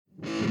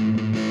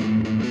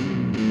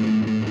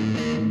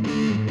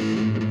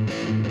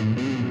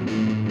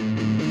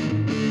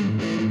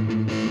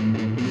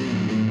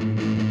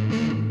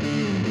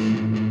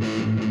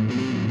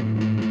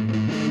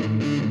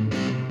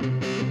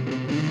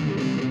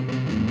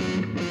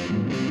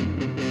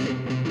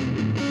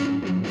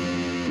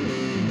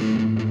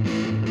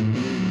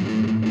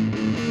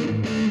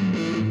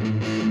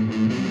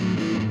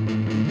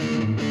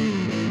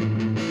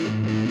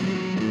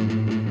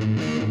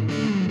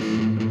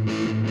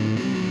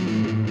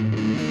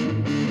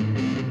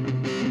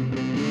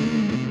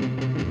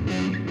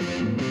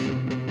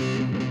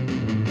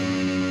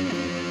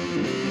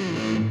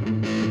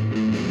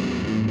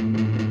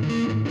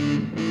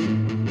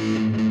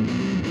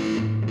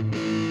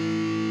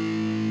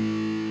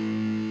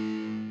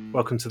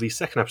Welcome to the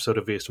second episode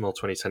of VSML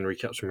 2010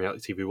 Recaps from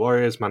Reality TV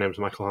Warriors. My name is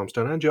Michael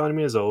Harmstone, and joining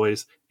me as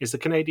always is the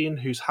Canadian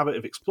whose habit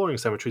of exploring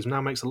cemeteries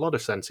now makes a lot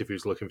of sense if he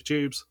was looking for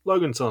tubes,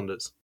 Logan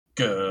Saunders.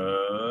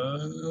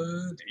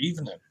 Good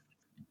evening.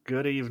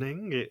 Good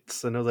evening.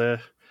 It's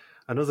another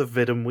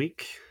Vidum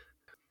week,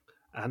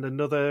 and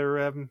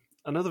another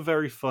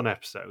very fun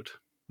episode.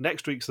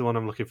 Next week's the one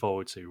I'm looking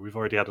forward to. We've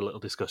already had a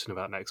little discussion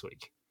about next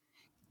week.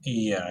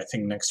 Yeah, I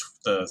think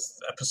the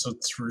episode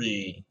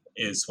 3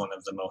 is one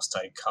of the most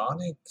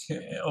iconic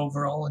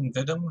overall in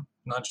Vidum,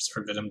 not just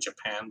for Vidum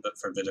Japan, but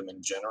for Vidum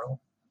in general.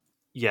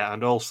 Yeah,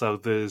 and also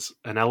there's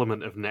an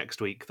element of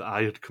next week that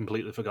I had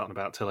completely forgotten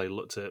about till I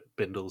looked at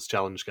Bindle's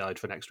challenge guide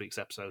for next week's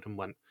episode and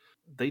went,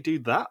 they do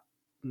that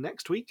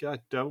next week? I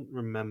don't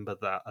remember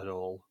that at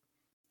all.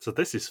 So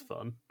this is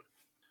fun.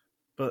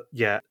 But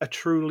yeah, a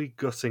truly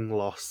gutting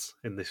loss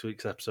in this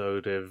week's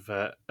episode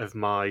of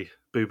my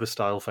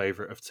Booba-style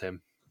favourite of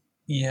Tim.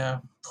 Yeah,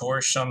 poor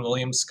Sean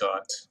William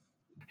Scott.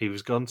 He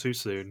was gone too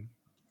soon,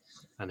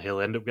 and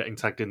he'll end up getting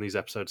tagged in these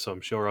episodes, so I'm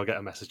sure I'll get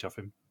a message off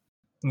him.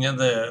 Yeah,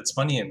 it's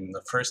funny, in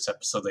the first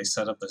episode they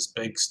set up this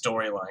big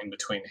storyline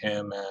between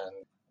him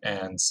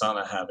and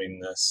Sana having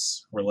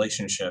this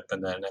relationship,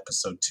 and then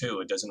episode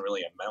 2 it doesn't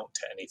really amount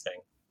to anything.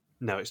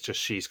 No, it's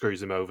just she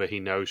screws him over, he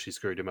knows she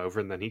screwed him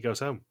over, and then he goes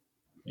home.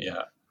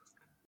 Yeah.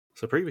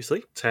 So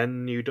previously,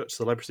 10 new Dutch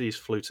celebrities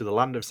flew to the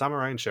land of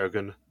samurai and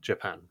shogun,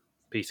 Japan.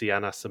 Peter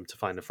Yan asked them to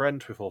find a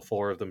friend before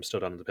 4 of them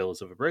stood on the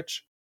pillars of a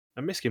bridge,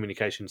 and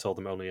miscommunication told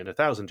them only in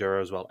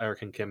 €1,000 while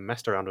Eric and Kim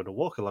messed around on a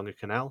walk along a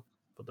canal,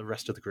 but the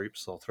rest of the group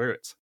saw through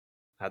it.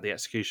 At the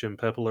execution,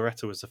 Purple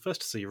Loretta was the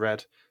first to see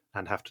red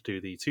and have to do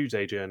the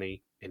 2-day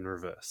journey in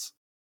reverse.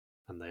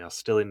 And they are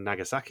still in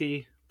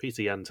Nagasaki.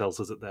 Peter Yan tells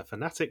us that they're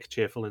fanatic,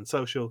 cheerful and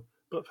social,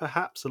 but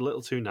perhaps a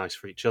little too nice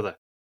for each other.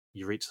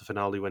 You reach the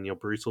finale when you're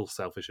brutal,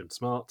 selfish and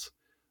smart.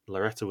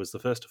 Loretta was the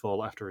first to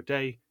fall after a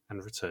day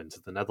and returned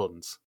to the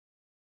Netherlands.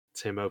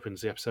 Tim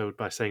opens the episode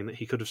by saying that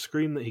he could have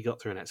screamed that he got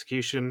through an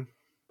execution.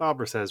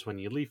 Barbara says when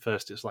you leave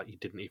first it's like you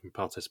didn't even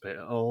participate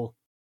at all.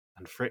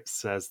 And Fritz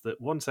says that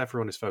once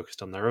everyone is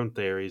focused on their own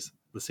theories,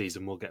 the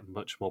season will get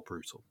much more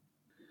brutal.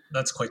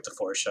 That's quite the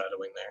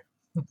foreshadowing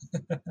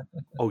there.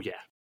 Oh yeah.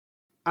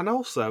 And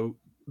also,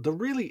 there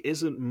really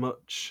isn't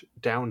much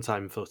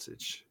downtime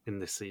footage in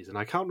this season.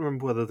 I can't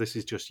remember whether this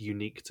is just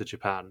unique to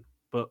Japan,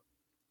 but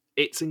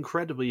it's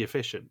incredibly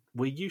efficient.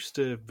 We're used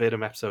to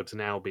Vidum episodes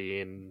now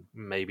being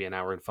maybe an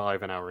hour and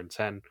 5, an hour and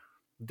 10.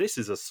 This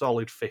is a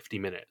solid 50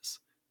 minutes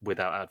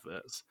without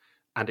adverts,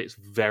 and it's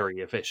very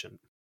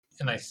efficient.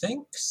 And I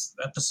think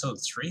episode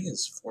 3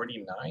 is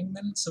 49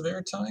 minutes of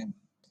airtime.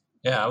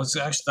 Yeah, I was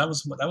actually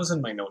that was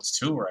in my notes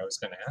too, where I was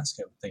going to ask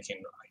him, thinking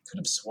I could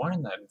have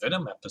sworn that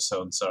Vidum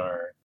episodes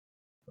are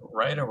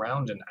right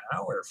around an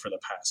hour for the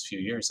past few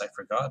years. I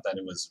forgot that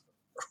it was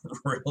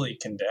really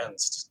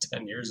condensed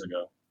 10 years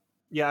ago.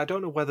 Yeah, I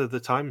don't know whether the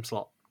time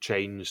slot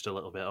changed a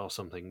little bit or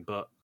something,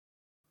 but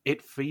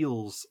it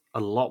feels a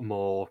lot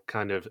more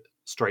kind of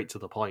straight to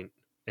the point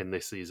in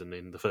this season,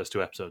 in the first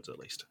 2 episodes at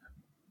least.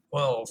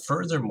 Well,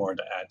 furthermore,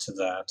 to add to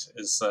that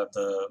is that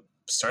the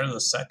start of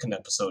the second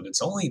episode, it's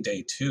only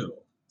day 2.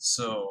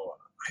 So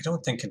I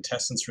don't think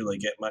contestants really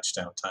get much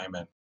downtime.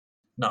 And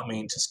not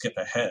meaning to skip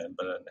ahead,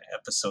 but in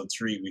episode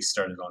 3, we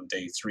started on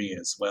day 3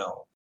 as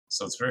well.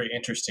 So it's very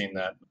interesting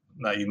that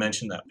you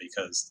mentioned that,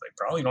 because they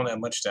probably don't have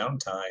much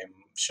downtime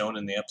shown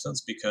in the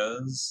episodes,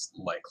 because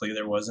likely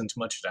there wasn't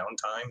much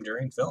downtime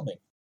during filming.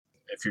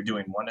 If you're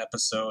doing 1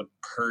 episode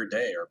per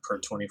day or per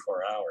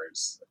 24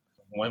 hours,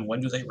 when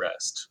do they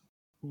rest?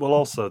 Well,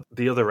 also,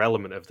 the other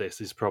element of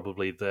this is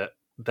probably that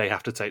they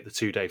have to take the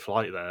 2-day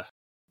flight there,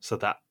 so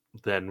that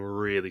then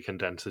really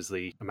condenses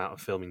the amount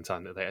of filming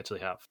time that they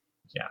actually have.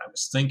 Yeah, I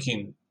was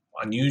thinking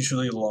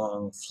unusually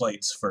long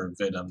flights for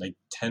Vidum. They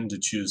tend to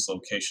choose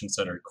locations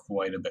that are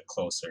quite a bit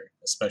closer,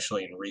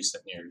 especially in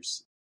recent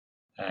years.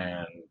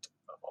 And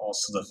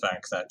also the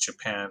fact that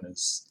Japan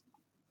is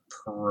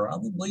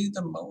probably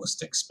the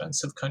most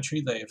expensive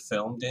country they've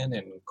filmed in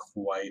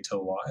quite a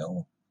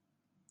while.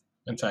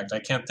 In fact, I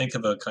can't think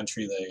of a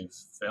country they've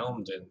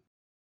filmed in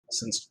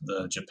since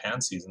the Japan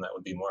season that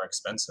would be more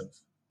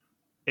expensive.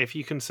 If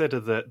you consider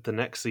that the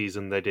next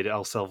season they did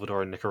El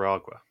Salvador and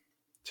Nicaragua,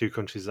 2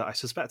 countries that I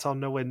suspect are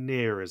nowhere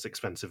near as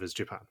expensive as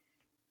Japan.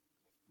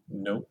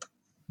 Nope.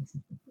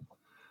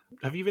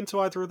 Have you been to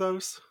either of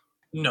those?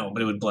 No,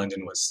 but it would blend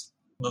in with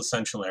the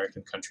Central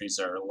American countries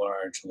are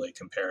largely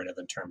comparative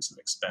in terms of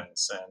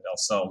expense, and El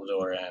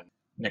Salvador and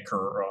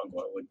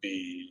Nicaragua would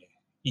be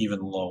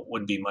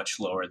much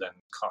lower than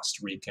Costa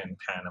Rica and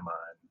Panama.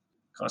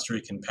 Costa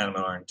Rica and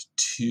Panama aren't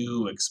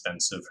too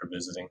expensive for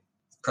visiting.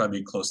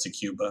 Probably close to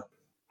Cuba.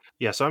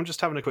 Yeah, so I'm just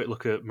having a quick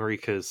look at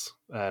Marika's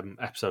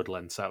episode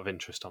lengths out of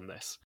interest on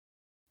this.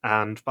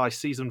 And by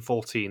season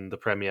 14, the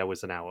premiere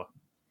was an hour,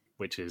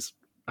 which is,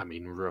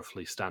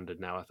 roughly standard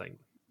now, I think.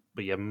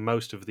 But yeah,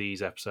 most of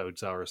these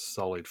episodes are a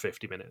solid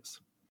 50 minutes.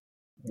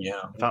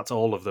 Yeah. In fact,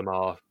 all of them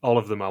are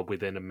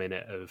within a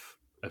minute of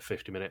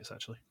 50 minutes,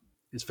 actually.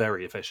 It's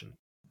very efficient.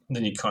 And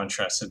then you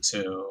contrast it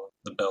to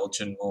the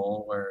Belgian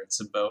Mole, where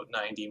it's about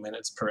 90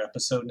 minutes per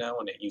episode now,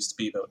 and it used to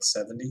be about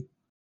 70.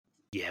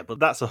 Yeah, but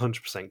that's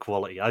 100%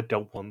 quality. I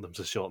don't want them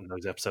to shorten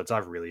those episodes. I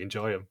really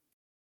enjoy them.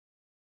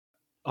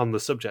 On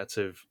the subject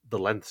of the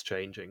length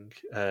changing,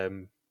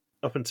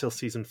 up until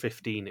season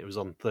 15, it was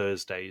on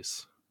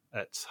Thursdays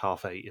at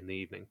 8:30 in the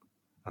evening.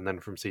 And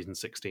then from season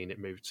 16, it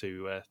moved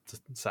to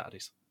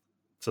Saturdays.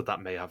 So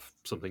that may have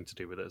something to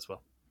do with it as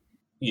well.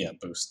 Yeah,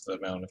 boost the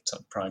amount of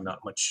time. Probably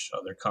not much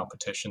other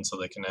competition, so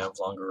they can have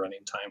longer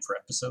running time for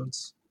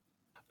episodes.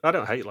 I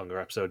don't hate longer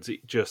episodes.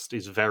 It just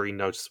is very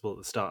noticeable at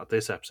the start of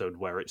this episode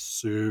where it's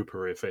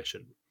super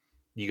efficient.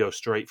 You go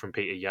straight from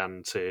Peter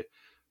Yan to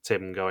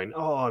Tim going,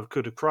 "Oh, I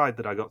could have cried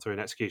that I got through an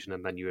execution,"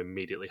 and then you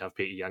immediately have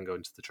Peter Yan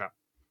going to the trap.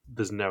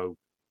 There's no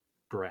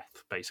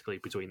breath, basically,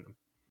 between them.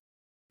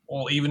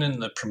 Well, even in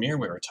the premiere,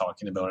 we were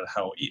talking about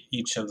how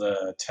each of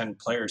the 10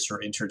 players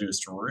were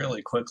introduced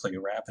really quickly,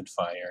 rapid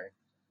fire.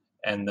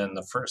 And then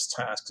the first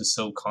task is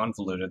so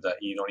convoluted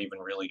that you don't even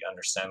really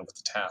understand what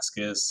the task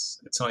is.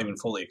 It's not even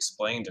fully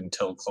explained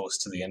until close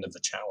to the end of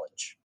the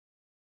challenge.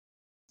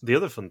 The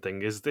other fun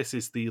thing is this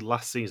is the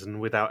last season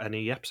without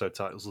any episode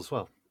titles as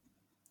well.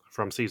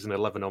 From season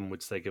 11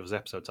 onwards, they give us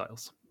episode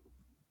titles.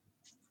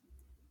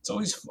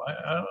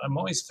 I'm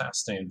always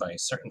fascinated by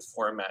certain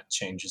format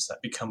changes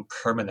that become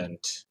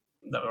permanent,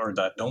 or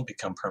that don't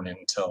become permanent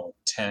until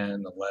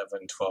 10,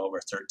 11, 12,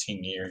 or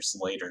 13 years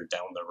later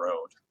down the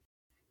road.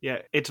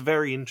 Yeah, it's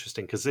very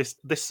interesting because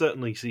this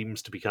certainly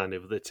seems to be kind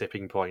of the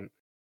tipping point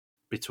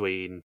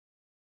between,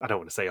 I don't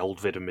want to say old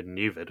Vidum and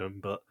new Vidum,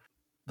 but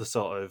the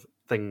sort of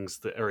things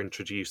that are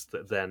introduced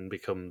that then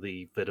become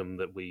the Vidum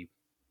that we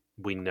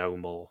know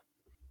more.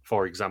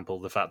 For example,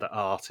 the fact that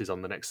Art is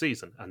on the next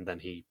season and then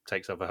he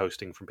takes over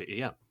hosting from Peter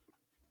Yan.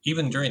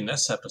 Even during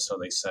this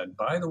episode, they said,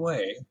 by the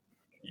way,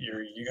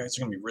 you guys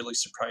are going to be really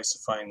surprised to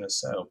find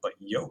this out, but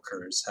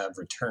Yokers have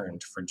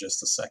returned for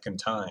just a second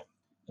time.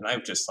 And I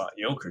just thought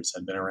Yokers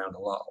had been around a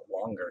lot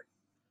longer.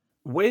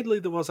 Weirdly,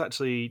 there was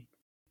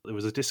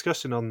a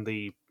discussion on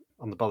the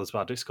Bothers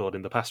Bar Discord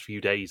in the past few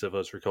days of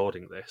us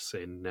recording this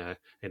in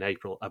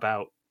April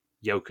about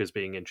Yokers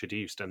being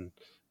introduced, and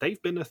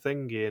they've been a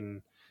thing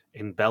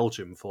in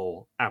Belgium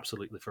for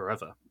absolutely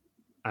forever.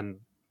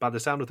 And by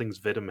the sound of things,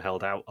 Vidum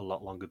held out a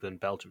lot longer than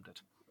Belgium did.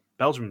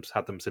 Belgium's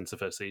had them since the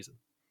first season.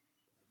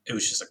 It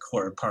was just a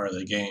core part of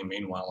the game.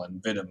 Meanwhile, in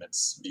Vidum,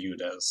 it's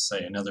viewed as,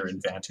 say, another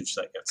advantage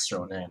that gets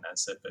thrown in,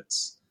 as if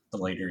it's the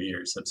later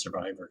years of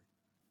Survivor.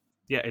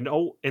 Yeah,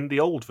 in the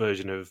old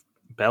version of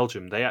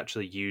Belgium, they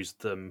actually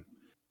used them,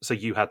 so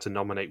you had to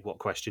nominate what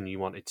question you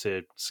wanted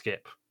to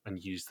skip and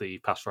use the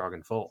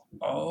Passfragen for.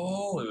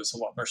 Oh, it was a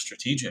lot more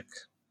strategic.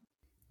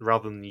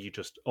 Rather than you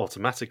just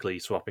automatically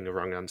swapping a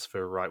wrong answer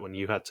for a right one,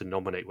 you had to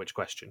nominate which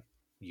question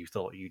you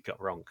thought you got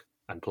wrong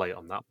and play it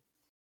on that.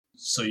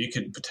 So you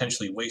could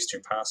potentially waste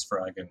your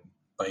Passfragen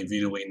by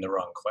vetoing the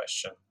wrong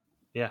question.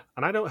 Yeah,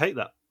 and I don't hate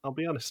that, I'll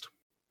be honest.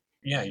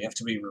 Yeah, you have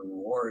to be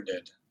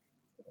rewarded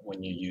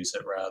when you use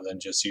it rather than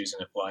just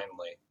using it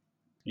blindly.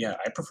 Yeah,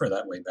 I prefer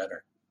that way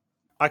better.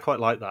 I quite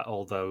like that,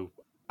 although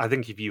I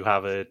think if you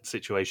have a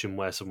situation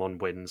where someone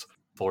wins,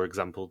 for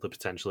example, the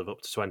potential of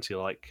up to 20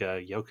 like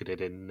Yoka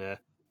did in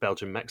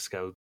Belgium,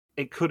 Mexico,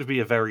 it could be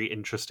a very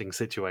interesting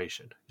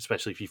situation,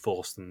 especially if you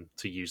force them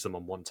to use them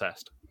on one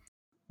test.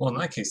 Well, in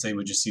that case, they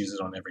would just use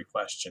it on every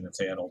question if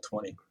they had all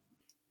 20.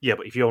 Yeah,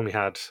 but if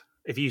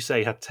you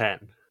say had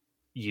 10,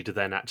 you'd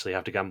then actually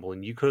have to gamble,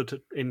 and you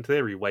could, in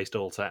theory, waste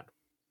all 10.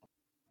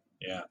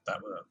 Yeah, that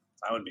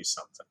would be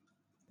something.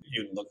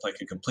 You'd look like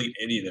a complete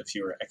idiot if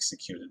you were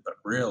executed, but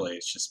really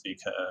it's just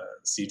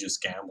because you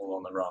just gambled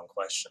on the wrong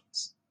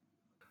questions.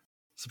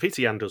 So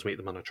Peter Yan does meet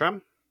them on a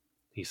tram.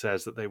 He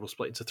says that they will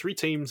split into 3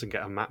 teams and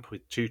get a map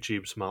with 2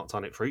 tubes marked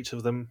on it for each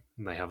of them,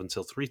 and they have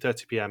until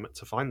 3:30 p.m.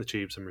 to find the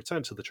tubes and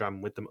return to the tram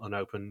with them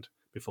unopened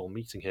before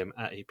meeting him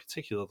at a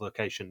particular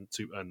location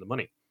to earn the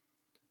money.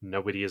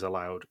 Nobody is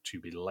allowed to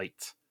be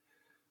late.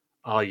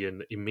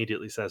 Arjen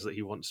immediately says that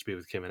he wants to be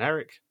with Kim and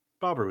Eric.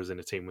 Barbara was in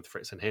a team with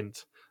Fritz and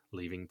Hint,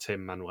 leaving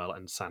Tim, Manuel,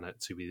 and Sana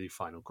to be the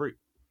final group.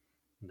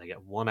 And they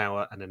get 1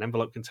 hour and an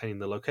envelope containing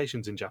the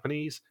locations in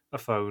Japanese, a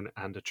phone,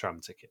 and a tram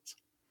ticket.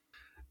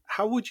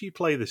 How would you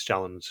play this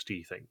challenge, do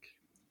you think?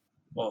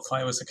 Well, if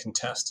I was a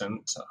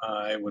contestant,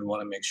 I would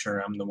want to make sure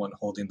I'm the one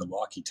holding the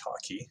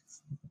walkie-talkie,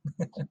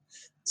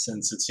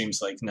 since it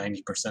seems like 90%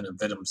 of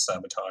Vidum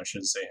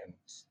sabotages and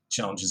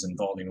challenges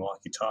involving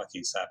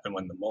walkie-talkies happen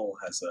when the mole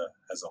has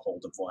a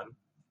hold of one.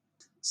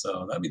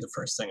 So that'd be the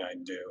first thing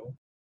I'd do.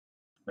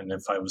 And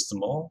if I was the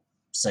mole,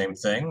 same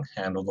thing,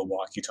 handle the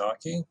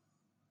walkie-talkie.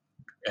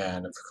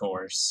 And of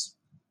course,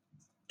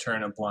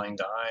 turn a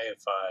blind eye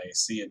if I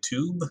see a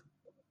tube.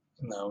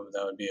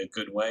 That would be a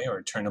good way,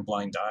 or turn a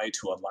blind eye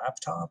to a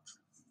laptop.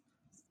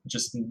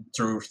 Just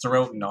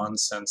throw out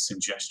nonsense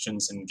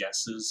suggestions and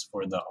guesses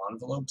for the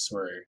envelopes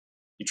where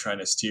you try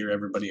to steer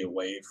everybody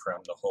away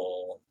from the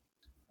whole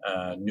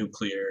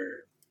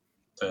nuclear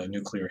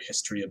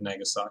history of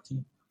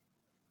Nagasaki.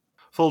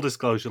 Full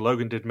disclosure,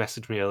 Logan did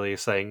message me earlier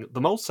saying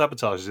the mole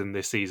sabotages in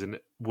this season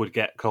would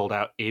get called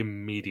out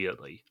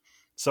immediately.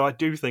 So I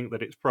do think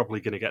that it's probably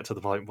going to get to the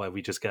point where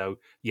we just go,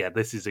 yeah,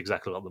 this is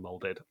exactly what the mole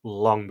did,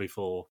 long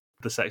before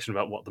the section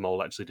about what the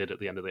mole actually did at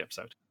the end of the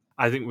episode.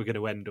 I think we're going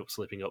to end up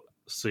slipping up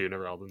sooner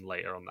rather than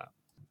later on that.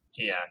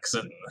 Yeah,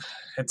 because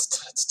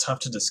it's tough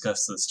to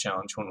discuss this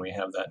challenge when we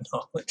have that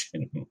knowledge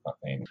in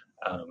mind.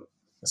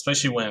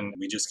 Especially when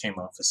we just came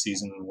off a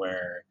season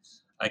where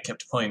I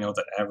kept pointing out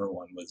that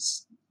everyone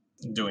was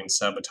doing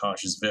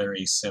sabotages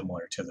very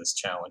similar to this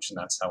challenge, and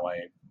that's how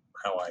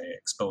I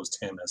exposed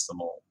him as the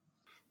mole.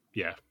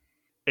 Yeah,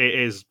 it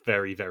is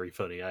very, very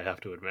funny, I have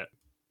to admit.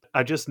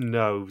 I just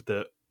know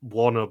that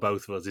one or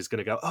both of us is going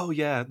to go, oh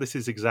yeah, this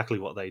is exactly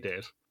what they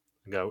did.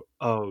 And go,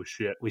 oh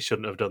shit, we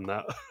shouldn't have done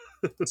that.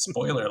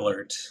 Spoiler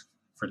alert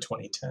for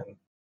 2010.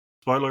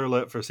 Spoiler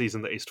alert for a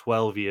season that is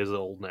 12 years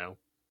old now.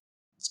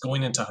 It's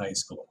going into high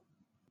school.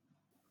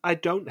 I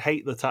don't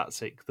hate the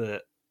tactic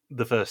that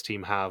the first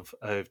team have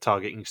of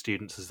targeting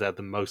students as they're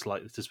the most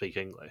likely to speak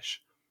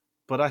English.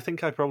 But I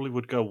think I probably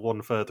would go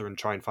one further and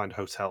try and find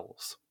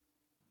hotels.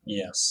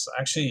 Yes.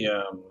 Actually,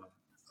 I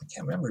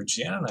can't remember.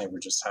 Jan and I were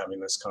just having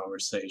this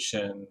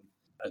conversation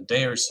a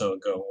day or so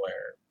ago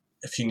where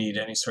if you need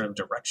any sort of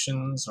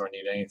directions or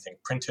need anything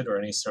printed or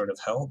any sort of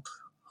help,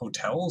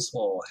 hotels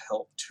will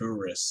help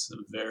tourists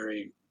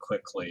very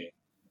quickly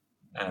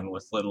and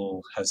with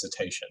little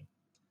hesitation.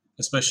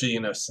 Especially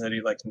in a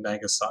city like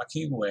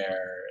Nagasaki,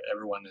 where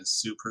everyone is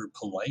super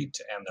polite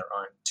and there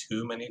aren't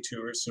too many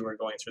tourists who are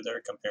going through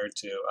there compared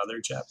to other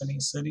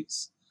Japanese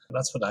cities.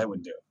 That's what I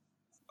would do.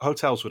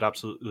 Hotels would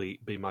absolutely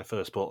be my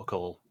first port of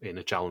call in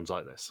a challenge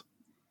like this.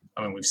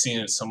 I mean, we've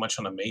seen it so much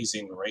on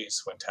Amazing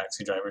Race when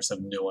taxi drivers have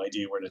no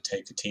idea where to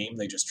take a team.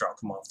 They just drop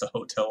them off the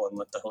hotel and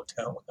let the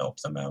hotel help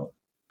them out.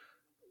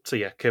 So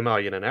yeah, Kim,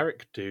 Aryan and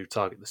Eric do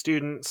target the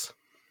students.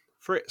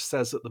 Fritz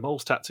says that the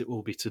mole's tactic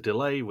will be to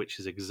delay, which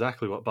is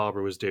exactly what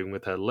Barbara was doing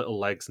with her little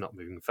legs not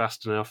moving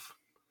fast enough.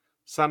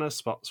 Sana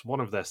spots one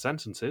of their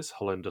sentences,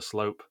 Hollander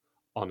Slope,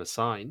 on a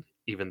sign,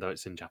 even though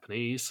it's in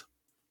Japanese,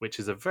 which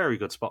is a very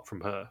good spot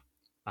from her,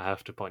 I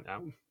have to point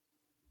out.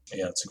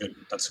 Yeah,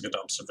 that's a good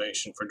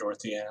observation for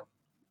Dorothy Ann.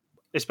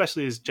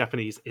 Especially as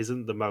Japanese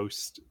isn't the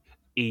most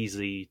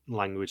easy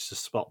language to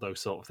spot those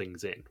sort of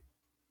things in.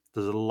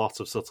 There's a lot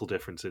of subtle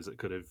differences that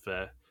could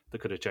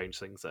have changed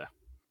things there.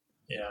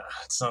 Yeah,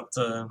 it's not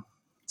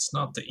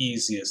the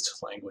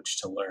easiest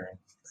language to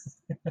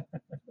learn.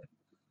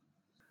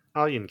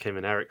 Aryan, Kim,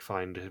 and Eric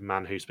find a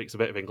man who speaks a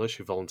bit of English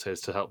who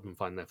volunteers to help them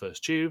find their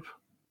first tube.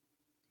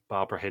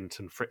 Barbara hint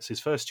and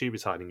Fritz's first tube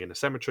is hiding in a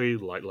cemetery,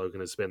 like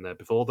Logan has been there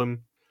before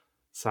them.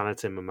 Sana,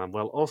 Tim, and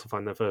Manuel also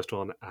find their first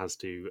one, as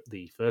do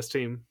the first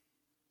team.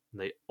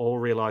 They all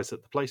realise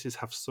that the places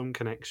have some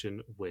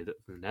connection with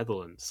the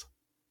Netherlands.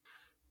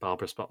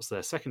 Barbara spots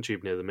their second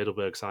tube near the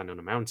Middelburg sign on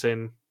a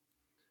mountain.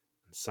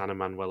 Sana,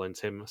 Manuel, and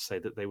Tim say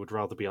that they would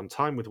rather be on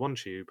time with one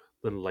tube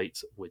than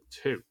late with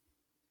two.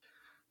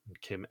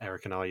 And Kim,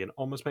 Eric, and Aryan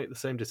almost make the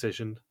same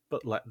decision,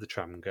 but let the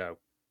tram go.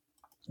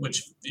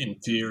 Which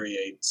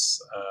infuriates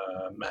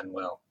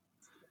Manuel.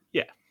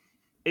 Yeah.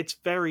 It's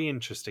very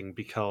interesting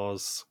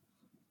because,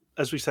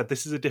 as we said,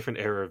 this is a different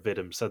era of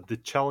Vidum, so the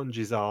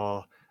challenges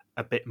are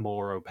a bit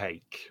more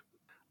opaque.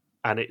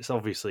 And it's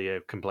obviously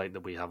a complaint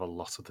that we have a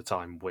lot of the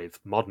time with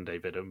modern day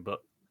Vidum, but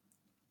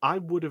I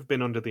would have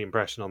been under the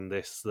impression on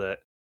this that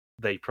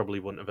they probably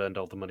wouldn't have earned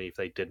all the money if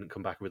they didn't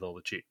come back with all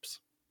the tubes.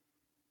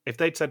 If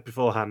they'd said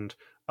beforehand,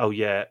 oh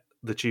yeah,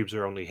 the tubes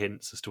are only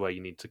hints as to where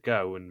you need to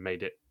go and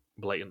made it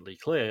blatantly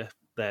clear,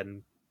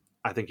 then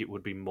I think it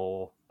would be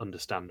more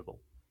understandable.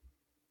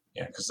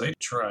 Yeah, because they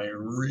try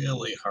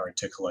really hard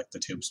to collect the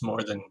tubes,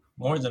 more than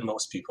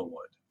most people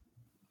would.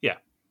 Yeah.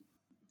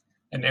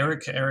 And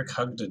Eric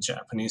hugged a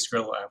Japanese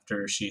girl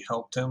after she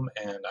helped him,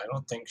 and I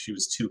don't think she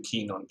was too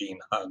keen on being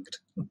hugged.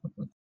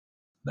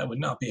 That would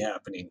not be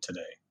happening today.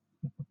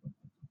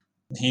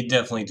 He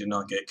definitely did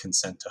not get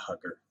consent to hug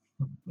her.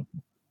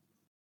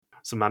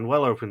 So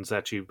Manuel opens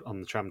their tube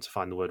on the tram to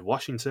find the word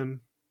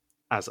Washington.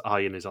 As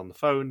Aryan is on the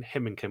phone,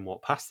 him and Kim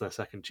walk past their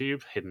second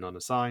tube, hidden on a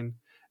sign.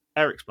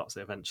 Eric spots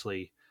it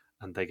eventually,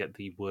 and they get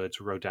the words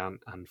Rodin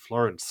and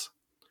Florence.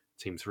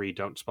 Team 3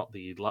 don't spot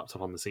the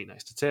laptop on the seat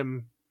next to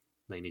Tim.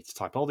 They need to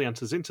type all the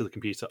answers into the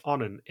computer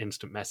on an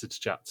instant message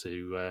chat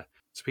to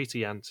Peter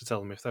Yan to tell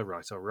them if they're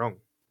right or wrong.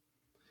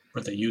 Were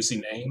they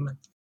using AIM?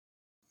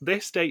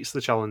 This dates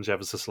the challenge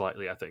ever so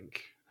slightly, I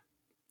think.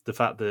 The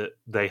fact that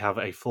they have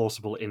a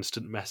forcible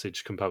instant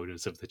message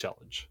component of the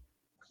challenge.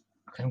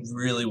 I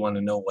really want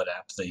to know what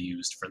app they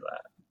used for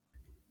that.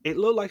 It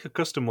looked like a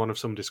custom one of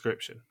some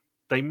description.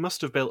 They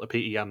must have built a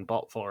Peter Yan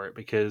bot for it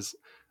because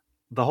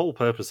the whole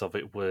purpose of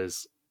it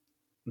was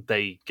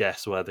they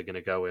guess where they're going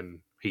to go and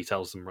he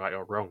tells them right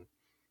or wrong.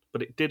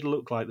 But it did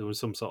look like there was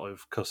some sort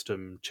of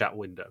custom chat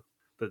window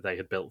that they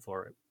had built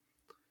for it.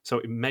 So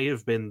it may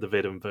have been the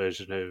Vidum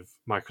version of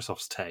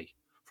Microsoft's Tay,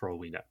 for all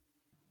we know.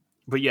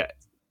 But yeah,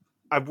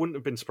 I wouldn't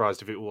have been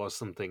surprised if it was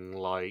something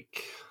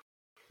like...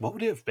 What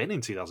would it have been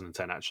in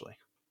 2010, actually?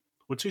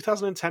 Would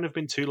 2010 have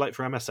been too late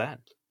for MSN?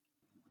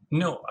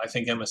 No, I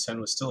think MSN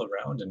was still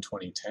around in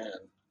 2010.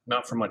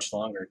 Not for much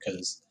longer,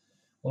 because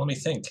Well, let me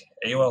think.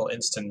 AOL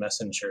Instant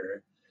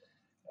Messenger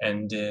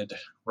ended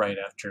right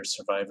after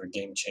Survivor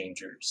Game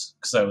Changers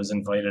because I was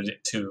invited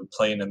to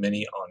play in a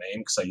mini on AIM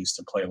because I used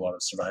to play a lot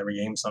of Survivor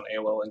games on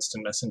AOL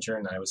Instant Messenger,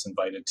 and I was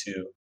invited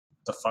to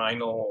the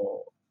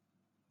final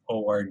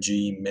ORG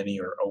mini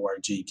or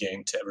ORG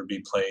game to ever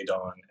be played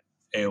on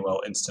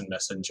AOL Instant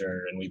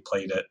Messenger, and we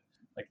played it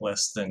like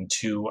less than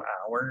 2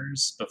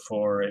 hours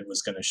before it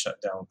was going to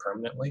shut down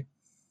permanently.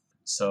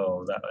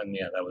 So that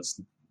was,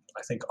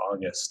 I think,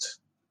 August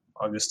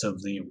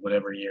of the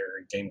whatever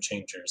year Game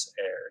Changers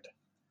aired.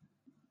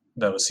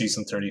 That was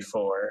season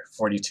 34.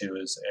 42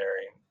 is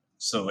airing.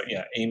 So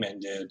yeah, AIM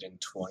ended in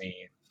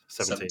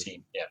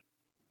 2017. Yeah,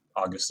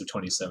 August of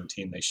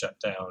 2017 they shut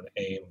down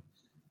AIM,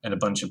 and a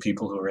bunch of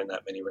people who were in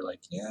that mini were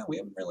like, "Yeah, we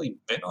haven't really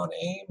been on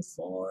AIM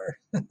for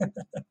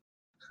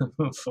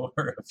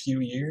for a few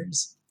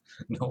years.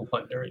 No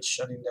wonder it's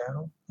shutting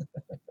down."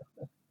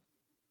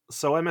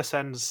 So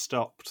MSN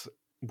stopped.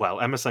 Well,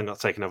 MSN got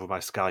taken over by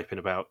Skype in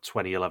about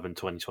 2011,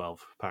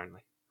 2012,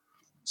 apparently.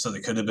 So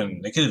they could have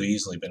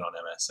easily been on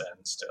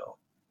MSN still.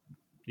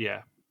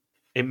 Yeah.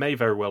 It may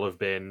very well have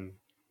been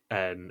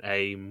an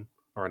AIM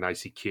or an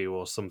ICQ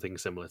or something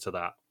similar to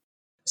that.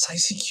 Is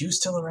ICQ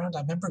still around?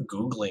 I remember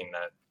Googling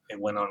that it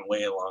went on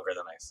way longer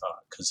than I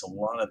thought, because a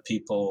lot of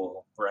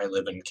people where I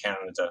live in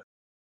Canada,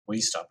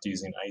 we stopped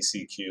using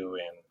ICQ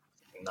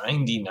in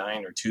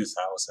 99 or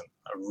 2000,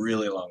 a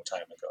really long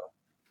time ago.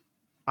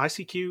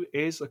 ICQ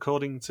is,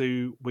 according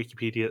to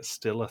Wikipedia,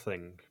 still a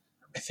thing.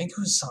 I think it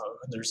was.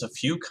 There's a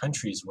few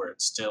countries where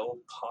it's still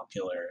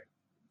popular.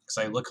 Because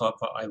I look up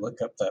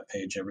that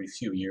page every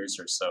few years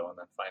or so, and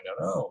then find out,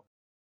 oh,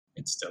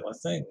 it's still a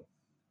thing.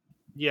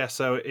 Yeah,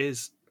 so it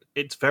is.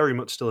 It's very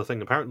much still a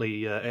thing.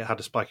 Apparently, it had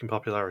a spike in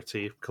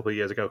popularity a couple of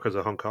years ago because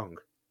of Hong Kong.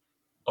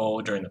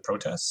 Oh, during the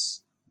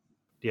protests?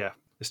 Yeah,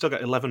 it's still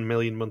got 11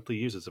 million monthly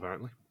users,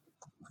 apparently.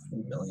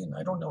 Million?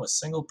 I don't know a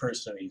single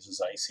person who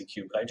uses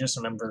ICQ, but I just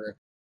remember.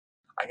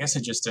 I guess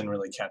it just didn't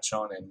really catch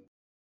on in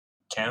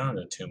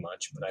Canada too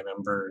much, but I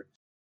remember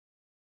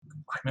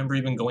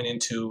even going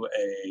into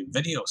a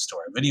video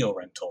store, a video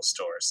rental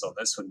store. So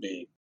this would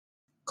be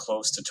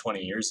close to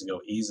 20 years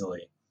ago,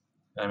 easily.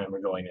 And I remember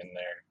going in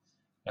there,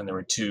 and there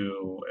were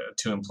two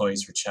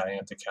employees were chatting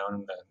at the counter,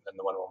 and then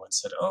the one woman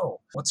said,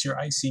 "Oh, what's your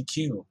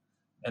ICQ?"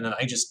 And then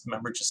I just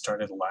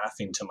started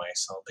laughing to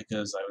myself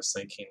because I was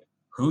thinking,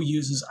 who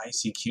uses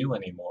ICQ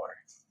anymore?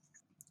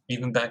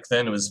 Even back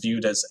then, it was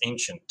viewed as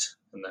ancient,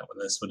 and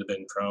this would have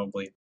been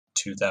probably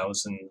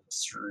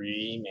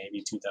 2003,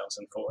 maybe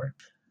 2004.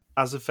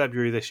 As of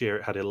February this year,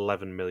 it had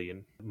 11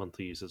 million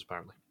monthly users,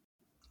 apparently.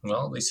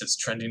 Well, at least it's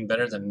trending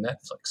better than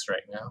Netflix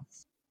right now.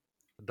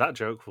 That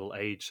joke will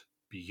age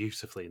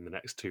beautifully in the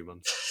next 2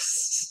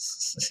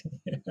 months.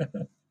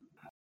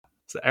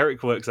 So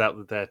Eric works out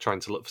that they're trying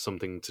to look for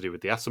something to do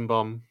with the atom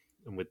bomb,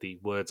 and with the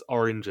words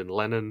orange and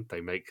Lenin, they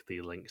make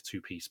the link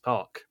to Peace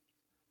Park.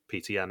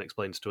 Peter Yan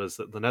explains to us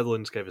that the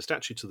Netherlands gave a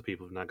statue to the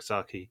people of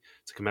Nagasaki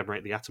to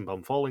commemorate the atom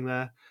bomb falling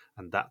there,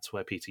 and that's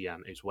where Peter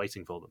Yan is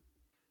waiting for them.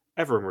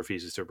 Everyone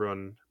refuses to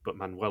run, but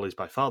Manuel is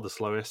by far the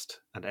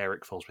slowest, and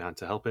Eric falls behind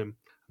to help him,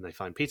 and they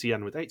find Peter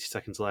Yan with 80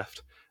 seconds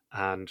left,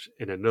 and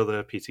in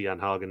another Peter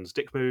Yan Hagen's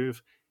dick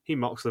move, he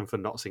mocks them for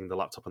not seeing the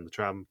laptop on the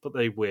tram, but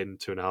they win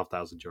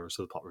 €2,500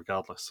 to the pot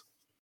regardless.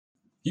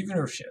 Even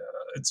if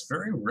it's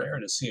very rare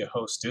to see a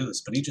host do this,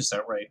 but he just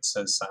outright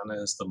says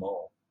Sana is the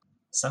mole.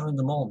 Sana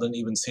the mole didn't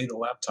even see the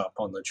laptop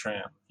on the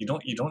tram. You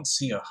don't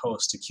see a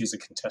host accuse a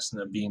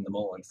contestant of being the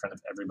mole in front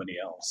of everybody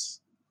else.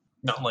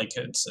 Not like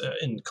it's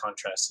in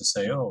contrast to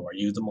say, "Oh, are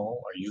you the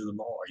mole? Are you the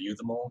mole? Are you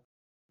the mole?"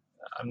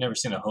 I've never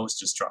seen a host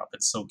just drop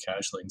it so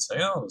casually and say,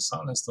 "Oh,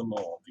 Sana's the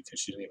mole," because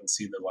she didn't even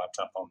see the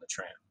laptop on the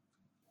tram.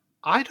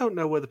 I don't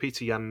know whether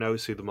Peter Yan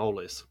knows who the mole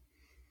is.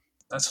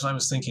 That's what I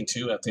was thinking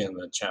too at the end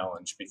of the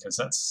challenge, because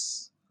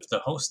if the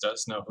host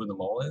does know who the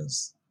mole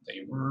is,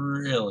 they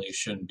really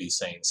shouldn't be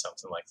saying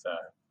something like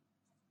that.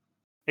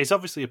 It's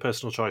obviously a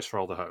personal choice for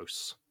all the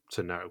hosts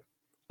to know.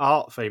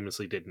 Art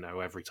famously did know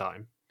every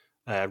time.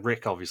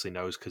 Rick obviously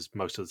knows because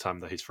most of the time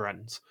they're his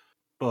friends.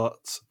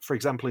 But, for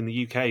example, in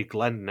the UK,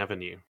 Glenn never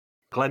knew.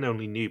 Glenn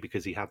only knew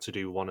because he had to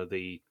do one of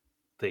the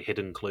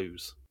hidden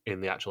clues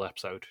in the actual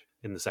episode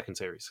in the second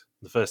series.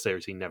 The first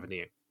series he never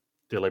knew,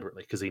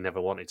 deliberately, because he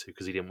never wanted to,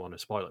 because he didn't want to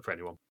spoil it for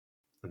anyone.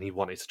 And he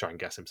wanted to try and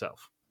guess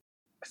himself.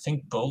 I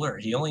think Bowler,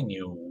 he only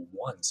knew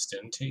once,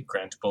 didn't he?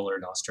 Grant Bowler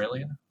in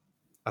Australia?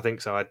 I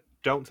think so. I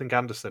don't think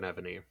Anderson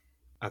ever knew.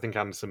 I think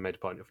Anderson made a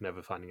point of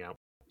never finding out.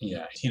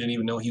 Yeah, he didn't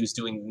even know he was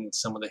doing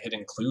some of the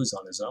hidden clues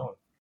on his own.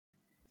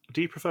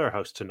 Do you prefer a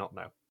host to not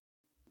know?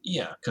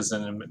 Yeah, because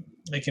then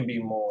they can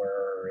be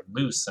more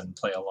loose and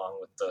play along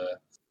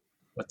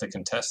with the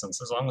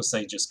contestants. As long as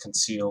they just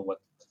conceal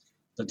what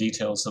the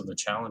details of the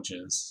challenge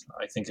is,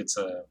 I think it's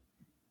a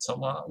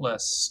lot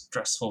less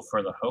stressful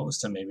for the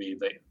host, and maybe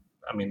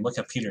look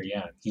at Peter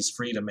Yan. He's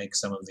free to make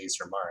some of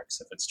these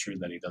remarks if it's true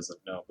that he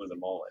doesn't know who the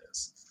mole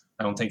is.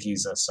 I don't think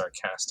he's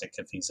sarcastic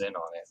if he's in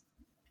on it.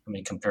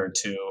 Compared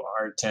to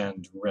Art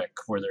and Rick,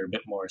 where they're a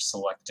bit more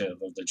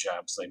selective of the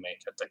jabs they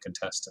make at the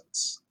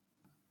contestants.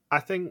 I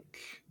think,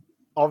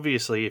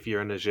 obviously, if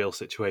you're in a jail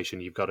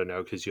situation, you've got to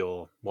know because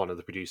you're one of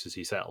the producers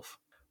yourself.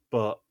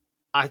 But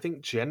I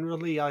think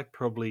generally I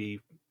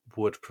probably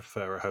would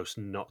prefer a host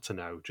not to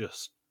know,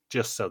 just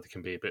so they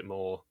can be a bit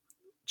more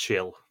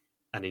chill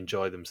and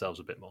enjoy themselves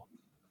a bit more.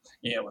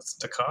 Yeah, with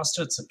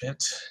DaCosta, it's a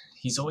bit.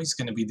 He's always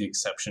going to be the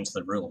exception to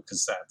the rule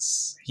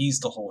because he's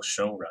the whole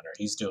showrunner.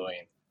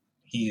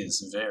 He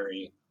is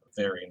very,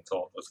 very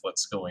involved with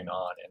what's going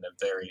on and a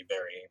very,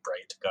 very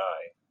bright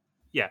guy.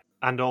 Yeah,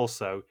 and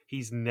also,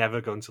 he's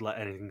never going to let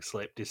anything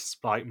slip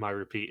despite my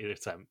repeated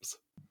attempts.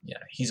 Yeah,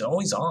 he's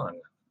always on.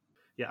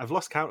 Yeah, I've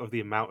lost count of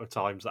the amount of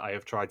times that I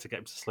have tried to get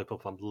him to slip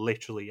up on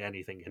literally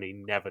anything, and he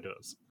never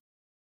does.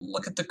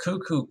 Look at the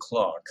cuckoo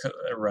clock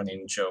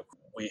running joke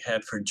we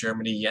had for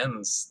Germany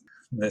Jens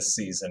this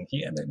season.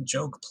 He had a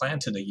joke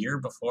planted a year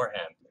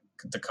beforehand.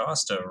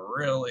 DaCosta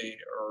really,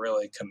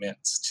 really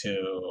commits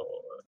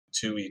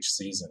to each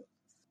season.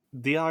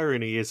 The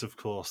irony is, of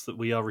course, that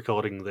we are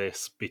recording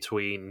this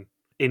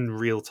in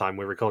real time.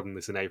 We're recording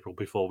this in April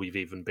before we've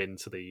even been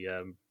to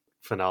the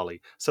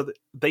finale. So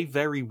they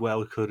very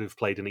well could have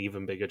played an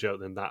even bigger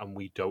joke than that, and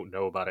we don't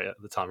know about it at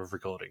the time of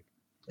recording.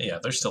 Yeah,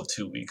 there's still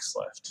 2 weeks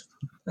left.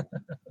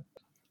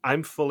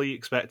 I'm fully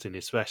expecting,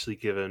 especially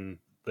given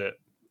that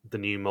the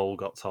new mole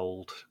got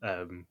told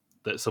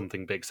that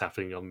something big's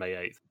happening on May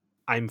 8th.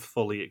 I'm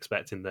fully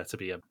expecting there to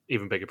be an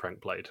even bigger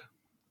prank played.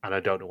 And I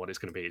don't know what it's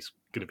going to be. It's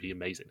going to be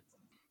amazing.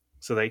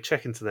 So they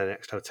check into their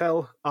next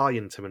hotel.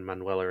 Arjen, Tim, and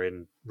Manuel are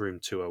in room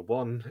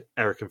 201.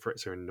 Eric and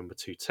Fritz are in number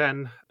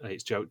 210. And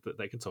it's joked that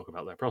they can talk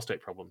about their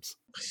prostate problems.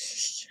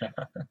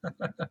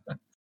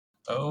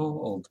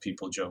 Oh, old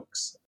people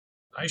jokes.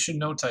 I should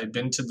note I'd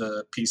been to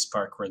the Peace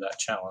Park where that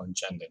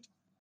challenge ended.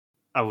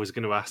 I was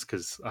going to ask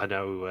because I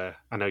know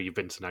you've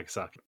been to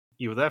Nagasaki.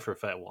 You were there for a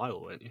fair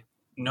while, weren't you?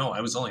 No,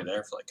 I was only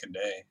there for like a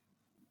day.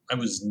 I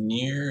was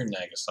near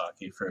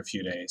Nagasaki for a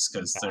few days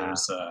because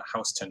there's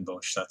Haus ten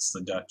Bosch. That's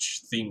the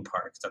Dutch theme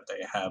park that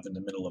they have in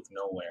the middle of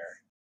nowhere.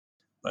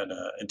 But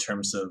in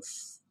terms of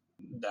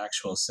the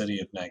actual city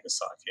of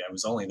Nagasaki, I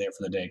was only there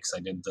for the day because I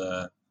did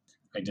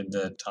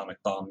the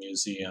Atomic Bomb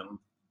Museum,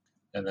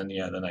 and then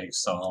I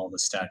saw all the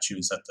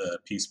statues at the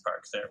Peace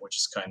Park there, which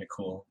is kind of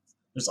cool.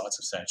 There's lots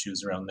of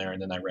statues around there,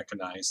 and then I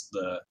recognized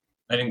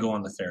I didn't go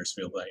on the Ferris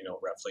wheel, but I know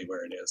roughly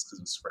where it is because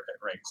it's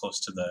right close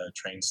to the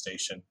train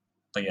station.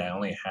 But yeah,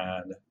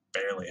 I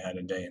barely had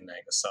a day in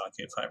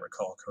Nagasaki, if I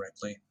recall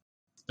correctly.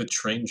 The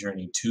train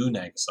journey to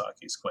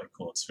Nagasaki is quite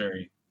cool. It's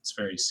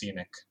very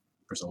scenic.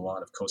 There's a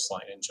lot of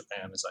coastline in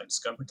Japan, as I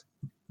discovered.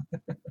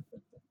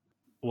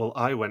 Well,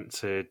 I went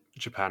to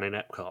Japan in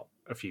Epcot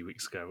a few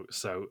weeks ago,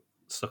 so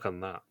stuck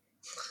on that.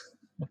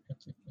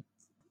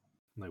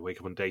 They wake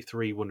up on day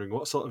 3 wondering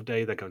what sort of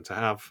day they're going to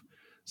have.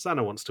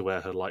 Sana wants to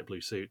wear her light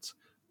blue suit,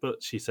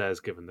 but she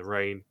says given the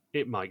rain,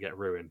 it might get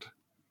ruined.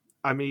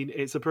 I mean,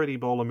 it's a pretty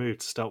baller move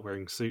to start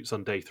wearing suits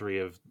on day 3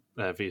 of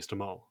Fiesta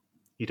Mall.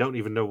 You don't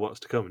even know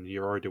what's to come, and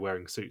you're already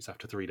wearing suits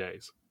after 3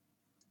 days.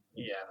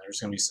 Yeah, there's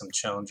going to be some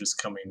challenges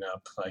coming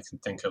up I can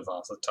think of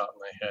off the top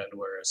of my head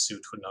where a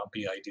suit would not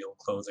be ideal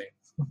clothing.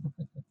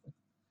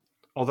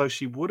 Although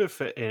she would have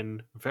fit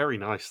in very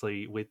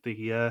nicely with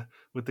the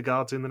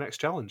guards in the next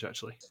challenge,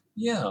 actually.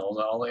 Yeah,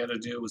 all I had to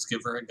do was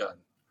give her a gun.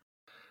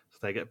 So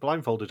they get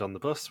blindfolded on the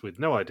bus with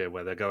no idea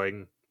where they're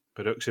going.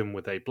 Production,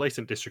 with a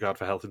blatant disregard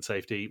for health and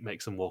safety,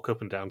 makes them walk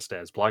up and down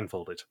stairs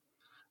blindfolded.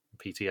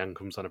 PTN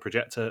comes on a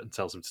projector and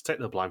tells them to take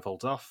their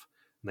blindfolds off,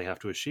 and they have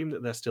to assume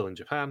that they're still in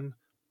Japan,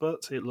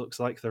 but it looks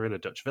like they're in a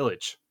Dutch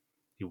village.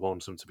 He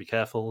warns them to be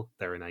careful,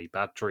 they're in a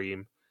bad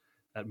dream.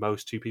 At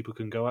most, 2 people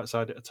can go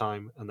outside at a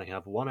time, and they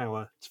have 1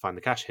 hour to find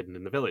the cash hidden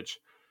in the village.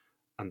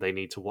 And they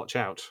need to watch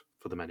out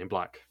for the Men in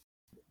Black.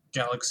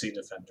 Galaxy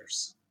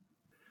Defenders.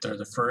 They're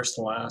the first,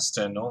 last,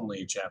 and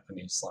only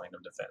Japanese line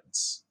of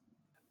defense.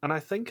 And I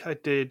think I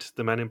did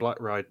the Men in Black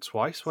ride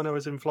twice when I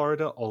was in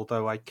Florida,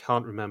 although I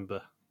can't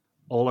remember.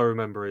 All I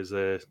remember is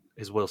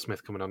Will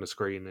Smith coming on the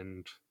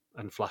screen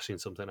and flashing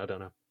something, I don't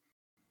know.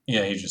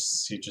 Yeah, he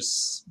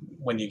just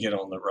when you get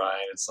on the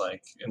ride, it's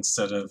like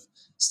instead of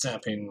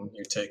stamping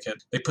your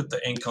ticket, they put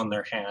the ink on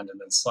their hand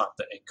and then slap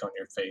the ink on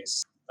your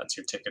face. That's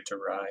your ticket to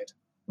ride.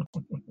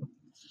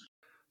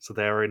 So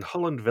they are in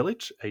Holland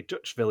Village, a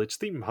Dutch village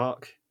theme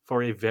park,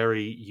 for a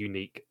very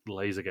unique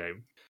laser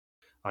game.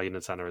 Arjen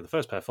and Sana are the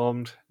first pair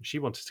formed. She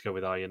wanted to go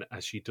with Arjen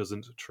as she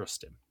doesn't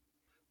trust him.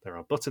 There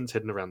are buttons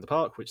hidden around the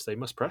park which they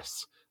must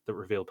press that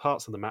reveal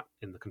parts of the map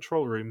in the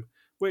control room,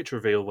 which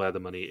reveal where the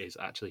money is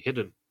actually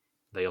hidden.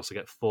 They also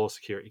get 4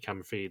 security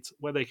camera feeds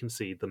where they can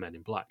see the Men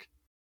in Black.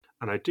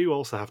 And I do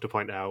also have to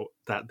point out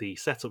that the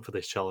setup for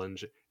this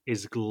challenge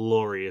is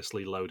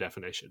gloriously low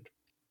definition.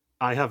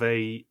 I have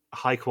a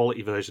high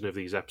quality version of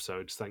these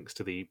episodes thanks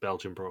to the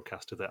Belgian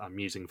broadcaster that I'm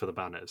using for the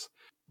banners,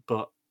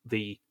 but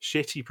the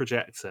shitty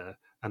projector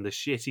and the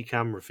shitty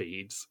camera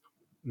feeds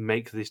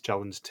make this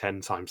challenge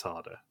 10 times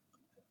harder.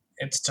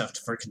 It's tough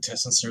for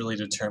contestants to really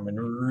determine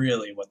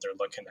really what they're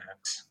looking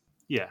at.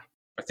 Yeah.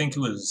 I think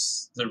there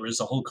was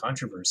a whole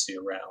controversy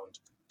around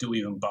do we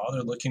even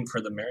bother looking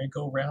for the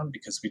merry-go-round?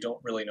 Because we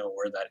don't really know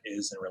where that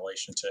is in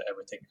relation to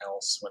everything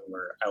else when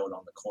we're out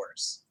on the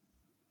course.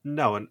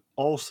 No, and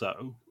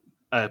also,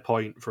 a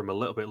point from a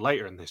little bit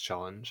later in this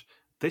challenge,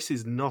 this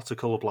is not a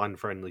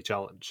colourblind-friendly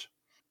challenge.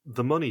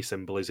 The money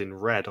symbol is in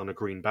red on a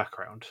green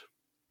background,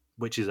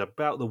 which is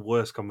about the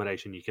worst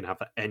combination you can have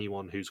for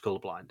anyone who's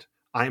colourblind.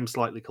 I am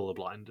slightly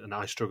colourblind, and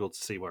I struggled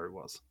to see where it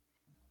was.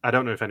 I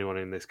don't know if anyone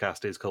in this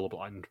cast is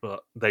colourblind,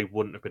 but they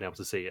wouldn't have been able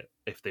to see it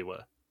if they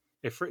were.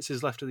 If Fritz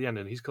is left at the end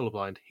and he's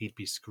colourblind, he'd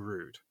be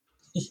screwed.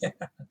 Yeah,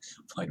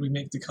 why'd we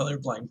make the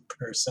colorblind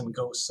person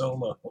go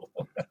solo?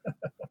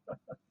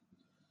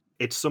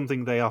 It's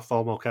something they are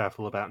far more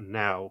careful about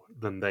now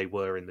than they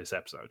were in this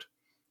episode.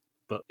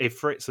 But if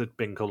Fritz had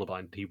been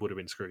colourblind, he would have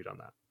been screwed on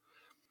that.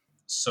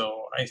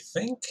 So I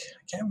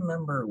can't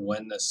remember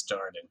when this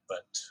started,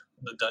 but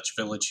the Dutch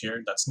village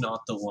here, that's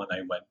not the one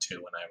I went to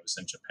when I was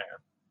in Japan.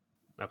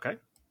 Okay.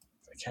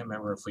 I can't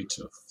remember if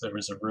there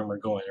was a rumor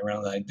going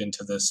around that I'd been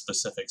to this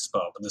specific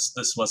spot, but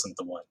this wasn't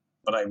the one.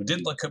 But I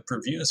did look up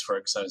reviews for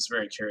it because I was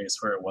very curious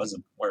where it was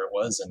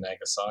in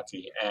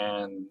Nagasaki,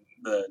 and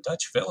the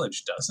Dutch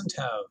village doesn't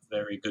have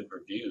very good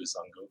reviews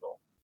on Google.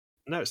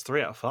 No, it's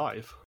 3 out of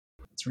 5.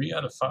 3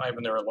 out of 5,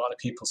 and there are a lot of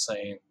people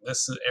saying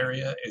this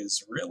area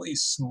is really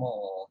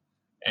small,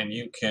 and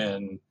you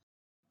can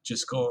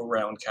just go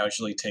around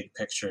casually, take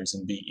pictures,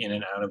 and be in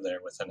and out of there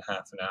within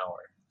half an hour.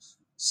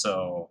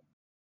 So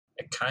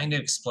it kind of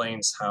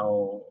explains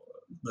how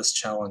this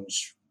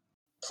challenge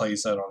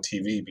plays out on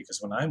TV, because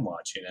when I'm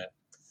watching it,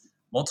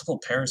 multiple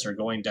pairs are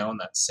going down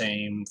that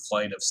same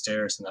flight of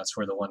stairs, and that's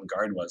where the one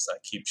guard was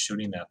that keeps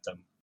shooting at them.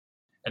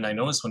 And I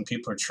notice when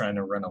people are trying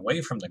to run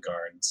away from the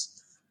guards,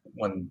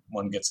 when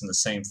one gets in the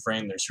same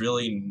frame, there's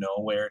really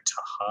nowhere to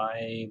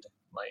hide.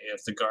 Like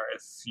if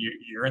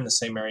you're in the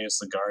same area as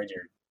the guard,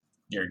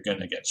 you're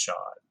gonna get shot.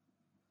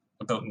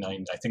 About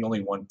 9, I think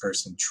only one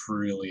person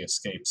truly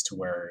escapes to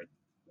where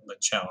the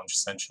challenge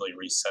essentially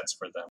resets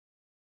for them.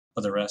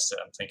 But the rest of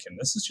it, I'm thinking,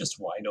 this is just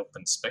wide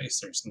open space.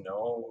 There's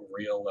no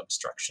real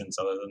obstructions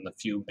other than the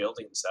few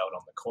buildings out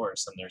on the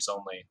course, and there's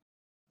only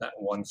that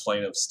one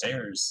flight of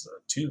stairs,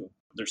 too.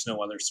 There's no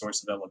other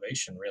source of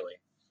elevation, really.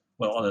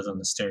 Well, other than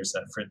the stairs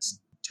that Fritz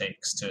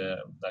takes that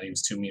he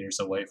was 2 meters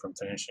away from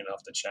finishing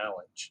off the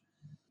challenge.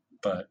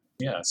 But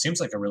yeah, it seems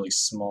like a really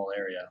small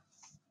area.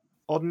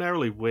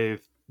 Ordinarily,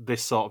 with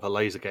this sort of a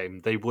laser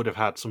game, they would have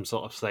had some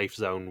sort of safe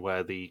zone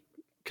where the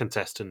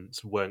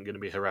contestants weren't going to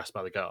be harassed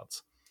by the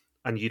guards.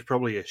 And you'd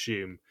probably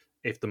assume,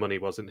 if the money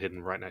wasn't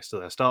hidden right next to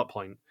their start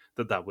point,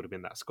 that would have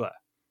been that square.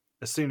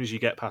 As soon as you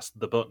get past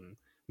the button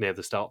near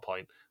the start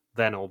point,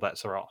 then all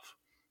bets are off.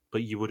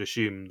 But you would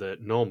assume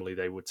that normally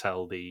they would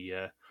tell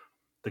the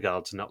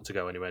guards not to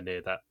go anywhere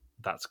near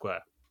that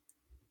square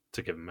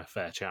to give them a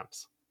fair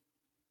chance.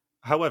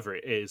 However,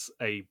 it is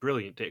a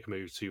brilliant dick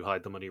move to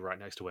hide the money right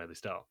next to where they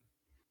start.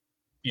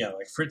 Yeah,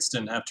 like Fritz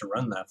didn't have to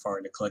run that far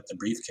to collect the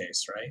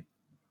briefcase, right?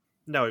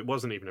 No, it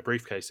wasn't even a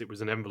briefcase. It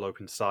was an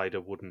envelope inside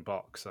a wooden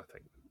box, I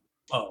think.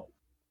 Oh.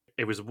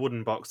 It was a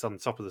wooden box on the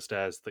top of the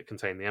stairs that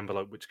contained the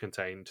envelope, which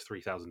contained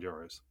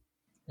 €3,000.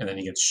 And then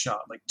he gets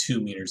shot like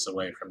 2 meters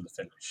away from the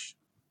finish.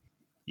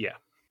 Yeah.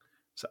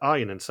 So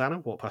Arjen and Sana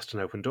walk past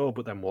an open door,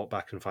 but then walk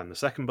back and find the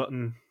second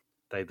button.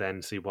 They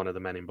then see one of the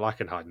men in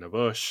black and hide in a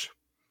bush.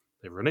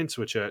 They run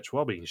into a church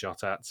while being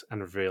shot at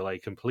and reveal a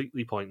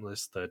completely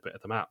pointless third bit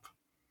of the map.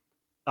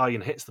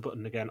 Arjen hits the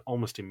button again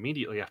almost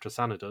immediately after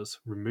Sana does,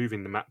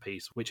 removing the map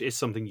piece, which is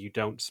something you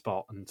don't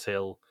spot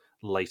until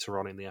later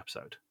on in the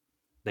episode.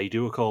 They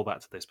do a callback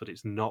to this, but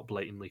it's not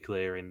blatantly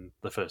clear in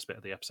the first bit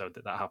of the episode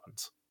that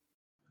happens.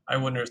 I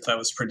wonder if that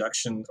was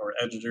production or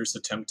editors'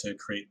 attempt to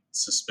create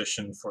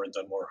suspicion for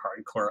the more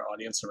hardcore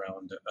audience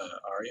around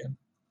Arjen.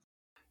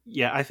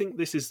 Yeah, I think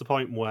this is the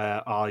point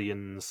where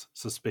Arjen's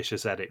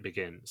suspicious edit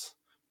begins.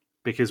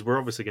 Because we're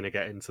obviously going to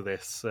get into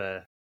this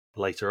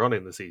later on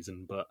in the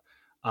season, but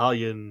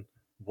Arjen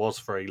was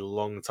for a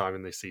long time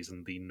in this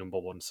season the number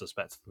one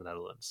suspect in the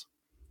Netherlands.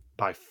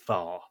 By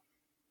far,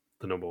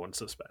 the number one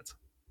suspect.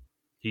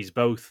 He's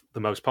both the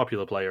most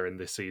popular player in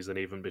this season,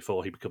 even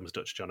before he becomes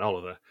Dutch John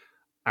Oliver,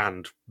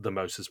 and the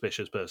most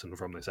suspicious person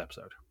from this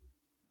episode.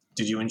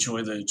 Did you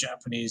enjoy the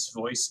Japanese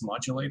voice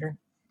modulator?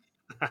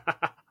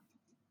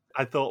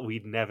 I thought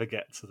we'd never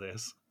get to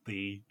this.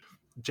 The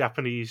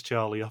Japanese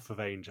Charlie off of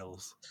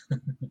Angels.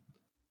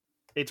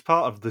 It's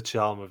part of the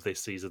charm of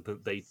this season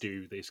that they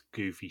do this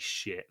goofy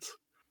shit.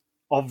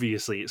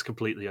 Obviously, it's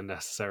completely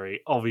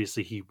unnecessary.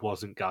 Obviously, he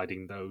wasn't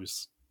guiding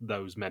those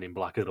men in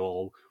black at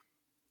all.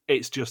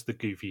 It's just the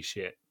goofy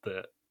shit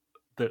that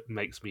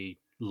makes me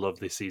love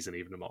this season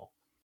even more.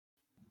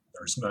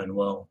 There's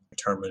Manuel.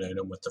 Terminate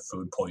him with the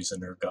food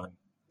poisoner gun.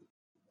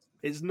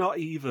 It's not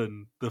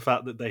even the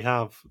fact that they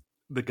have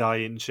the guy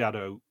in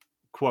shadow,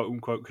 quote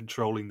unquote,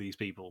 controlling these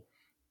people.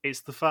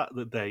 It's the fact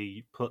that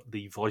they put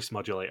the voice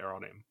modulator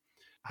on him,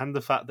 and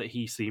the fact that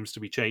he seems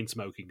to be chain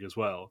smoking as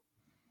well.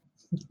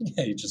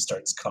 Yeah, he just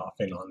starts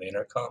coughing on the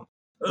intercom.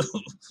 I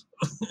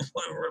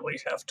really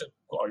have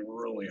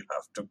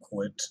to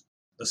quit.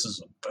 This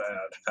is a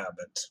bad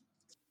habit.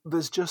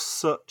 There's just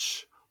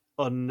such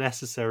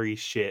unnecessary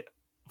shit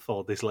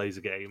for this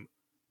laser game,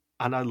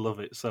 and I love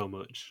it so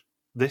much.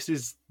 This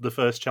is the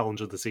first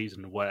challenge of the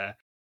season where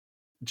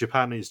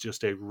Japan is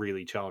just a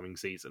really charming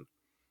season.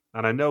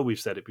 And I know we've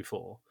said it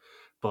before,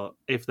 but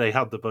if they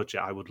had the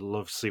budget, I would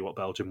love to see what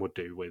Belgium would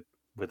do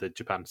with a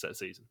Japan set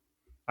season.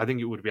 I think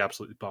it would be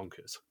absolutely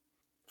bonkers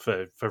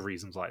for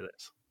reasons like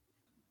this.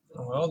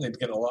 Well, they'd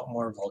get a lot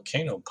more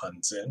volcano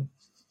puns in.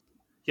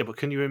 Yeah, but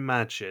can you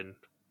imagine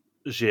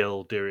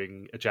Gilles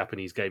doing a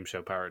Japanese game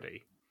show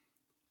parody?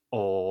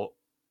 Or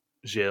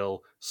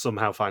Gilles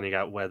somehow finding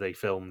out where they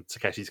filmed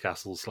Takeshi's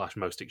Castle /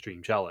 Most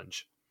Extreme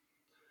Challenge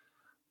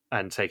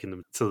and taking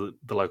them to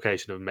the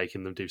location and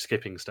making them do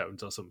skipping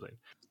stones or something.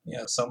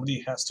 Yeah,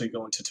 somebody has to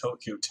go into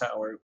Tokyo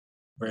Tower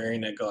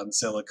wearing a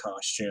Godzilla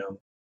costume,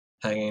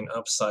 hanging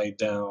upside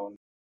down,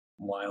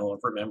 while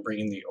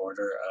remembering the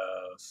order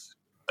of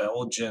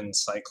Belgian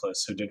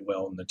cyclists who did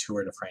well in the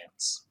Tour de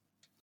France.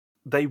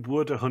 They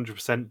would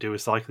 100% do a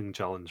cycling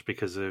challenge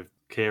because of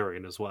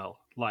Kieran as well.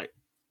 Like,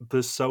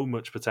 there's so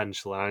much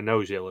potential, and I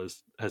know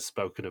Gilles has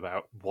spoken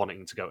about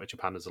wanting to go to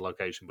Japan as a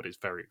location, but it's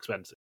very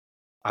expensive.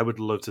 I would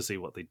love to see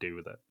what they do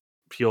with it,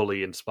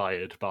 purely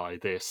inspired by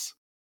this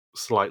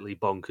slightly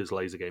bonkers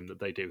laser game that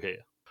they do here.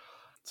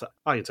 So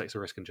Iron takes a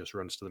risk and just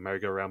runs to the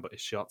merry-go-round, but is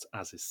shot,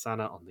 as is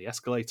Sana on the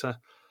escalator.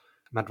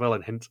 Manuel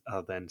and Hint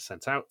are then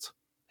sent out.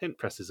 Hint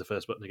presses the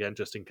first button again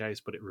just in case,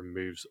 but it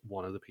removes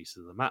one of the pieces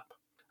of the map.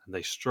 And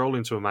they stroll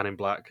into a man in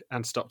black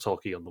and stop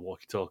talkie on the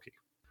walkie-talkie.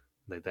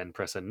 They then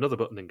press another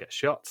button and get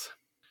shot.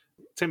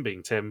 Tim,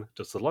 being Tim,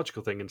 does the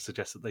logical thing and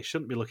suggests that they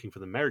shouldn't be looking for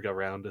the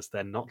merry-go-round as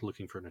they're not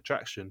looking for an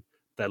attraction,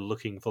 they're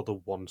looking for the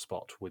one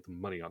spot with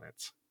money on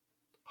it.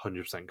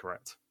 100%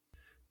 correct.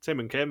 Tim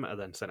and Kim are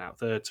then sent out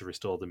third to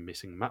restore the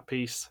missing map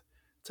piece.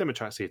 Tim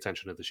attracts the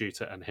attention of the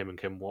shooter and him and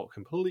Kim walk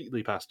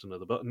completely past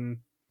another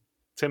button.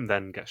 Tim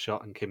then gets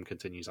shot and Kim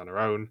continues on her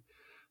own.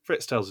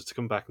 Fritz tells her to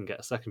come back and get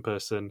a second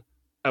person,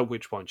 at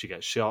which point she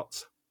gets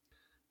shot.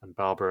 And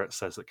Barbara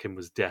says that Kim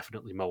was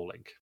definitely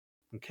moling.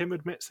 And Kim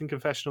admits in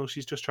confessional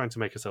she's just trying to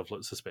make herself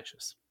look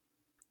suspicious.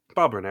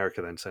 Barbara and Eric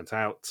are then sent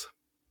out.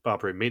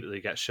 Barbara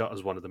immediately gets shot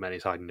as one of the men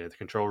is hiding near the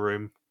control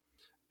room.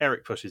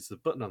 Eric pushes the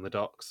button on the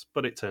docks,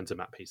 but it turns a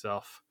map piece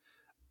off,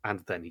 and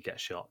then he gets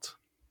shot.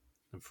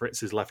 And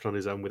Fritz is left on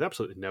his own with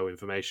absolutely no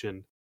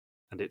information,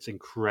 and it's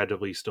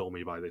incredibly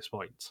stormy by this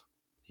point.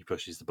 He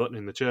pushes the button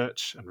in the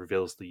church and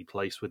reveals the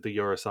place with the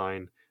Euro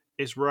sign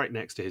is right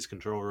next to his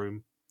control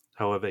room.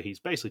 However, he's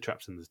basically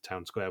trapped in the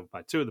town square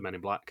by two of the men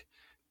in black.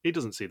 He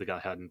doesn't see the guy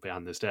hiding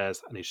behind the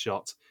stairs and is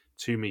shot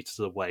 2 meters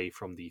away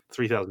from the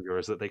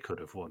 €3,000 that they could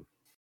have won.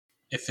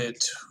 If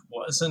it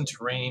wasn't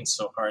raining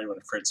so hard when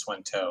Fritz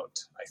went out,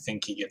 I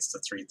think he gets the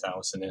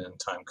 3,000 in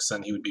time, because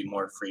then he would be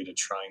more free to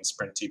try and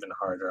sprint even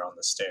harder on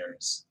the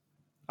stairs.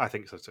 I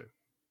think so too.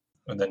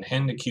 And then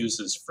Hind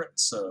accuses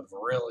Fritz of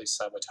really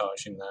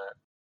sabotaging that,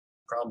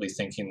 probably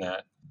thinking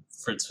that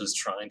Fritz was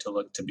trying to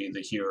look to be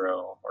the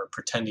hero, or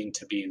pretending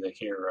to be the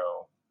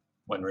hero,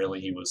 when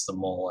really he was the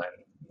mole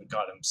and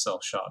got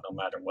himself shot no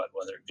matter what,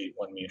 whether it be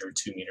 1 meter,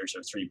 2 meters,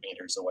 or 3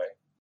 meters away.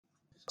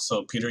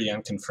 So Peter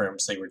Yan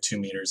confirms they were 2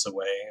 meters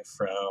away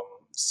from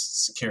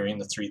securing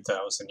the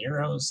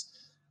 €3,000.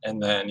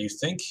 And then you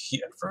think,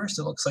 at first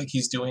it looks like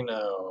he's doing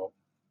a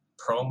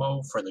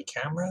promo for the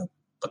camera,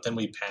 but then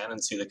we pan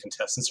and see the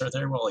contestants are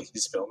there while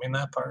he's filming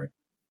that part,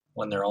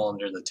 when they're all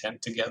under the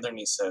tent together, and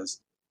he says,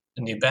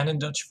 in the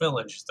abandoned Dutch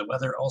village, the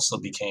weather also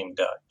became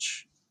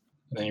Dutch.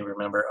 And then you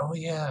remember, oh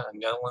yeah,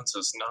 Netherlands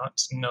is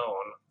not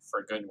known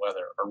for good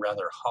weather, or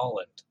rather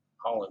Holland.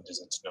 Holland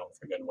isn't known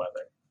for good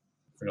weather.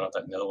 Forgot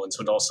that Netherlands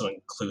would also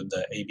include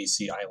the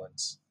ABC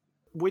Islands.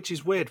 Which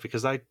is weird,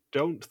 because I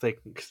don't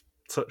think,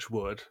 touch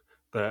wood,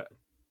 that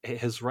it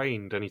has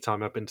rained any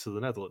time I've been to the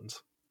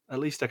Netherlands. At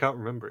least I can't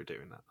remember it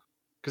doing that.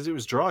 Because it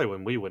was dry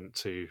when we went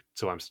to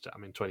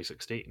Amsterdam in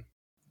 2016.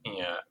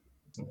 Yeah,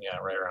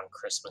 right around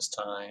Christmas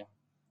time.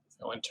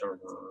 I went to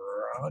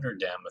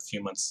Rotterdam a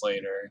few months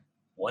later.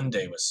 One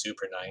day was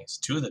super nice.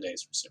 2 of the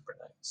days were super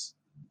nice.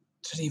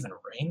 Did it even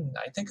rain?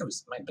 I think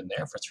might have been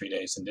there for 3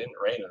 days and didn't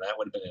rain, and that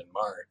would have been in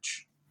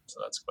March. So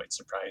that's quite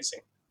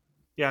surprising.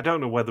 Yeah, I don't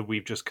know whether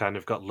we've just kind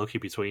of got lucky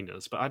between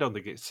us, but I don't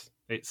think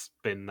it's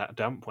been that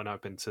damp when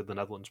I've been to the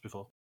Netherlands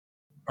before.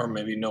 Or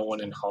maybe no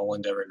one in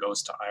Holland ever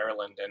goes to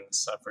Ireland and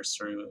suffers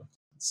through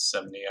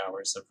 70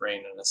 hours of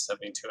rain in a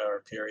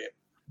 72-hour period.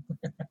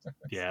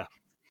 Yeah.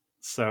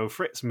 So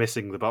Fritz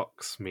missing the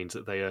box means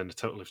that they earned a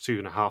total of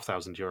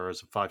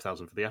 €2,500 of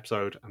 5,000 for the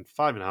episode, and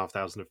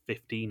 5,500 of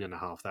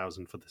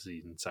 15,500 for the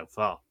season so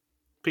far.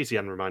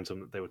 PCN reminds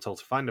them that they were told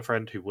to find a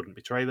friend who wouldn't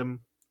betray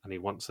them, and he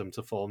wants them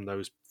to form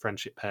those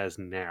friendship pairs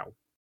now.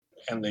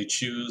 And they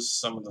choose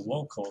some of the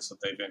locals that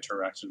they've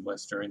interacted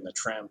with during the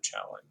tram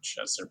challenge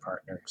as their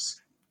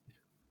partners.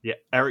 Yeah,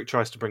 Eric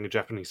tries to bring a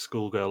Japanese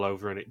schoolgirl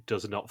over and it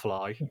does not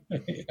fly.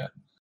 Yeah.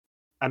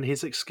 And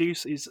his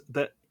excuse is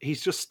that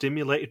he's just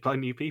stimulated by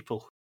new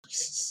people.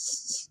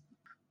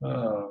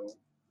 Oh.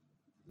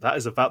 That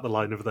is about the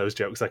line of those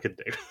jokes I could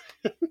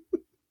do.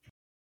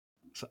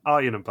 So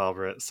Aryan and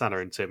Barbara, Sana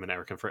and Tim, and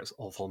Eric and Fritz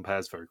all form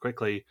pairs very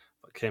quickly,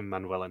 but Kim,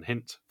 Manuel, and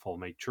Hint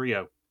form a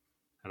trio.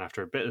 And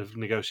after a bit of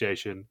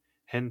negotiation,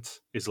 Hint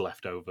is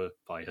left over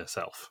by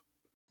herself.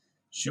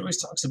 She always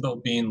talks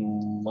about being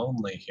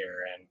lonely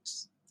here, and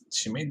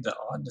she made the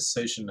odd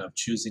decision of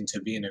choosing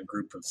to be in a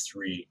group of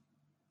 3.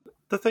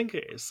 The thing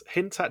is,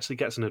 Hint actually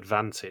gets an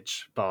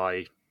advantage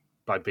by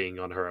being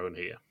on her own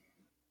here.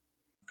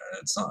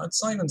 It's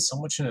not even so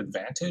much an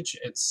advantage.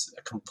 It's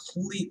a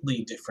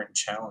completely different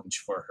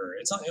challenge for her.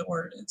 It's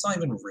not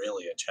even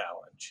really a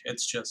challenge.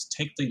 It's just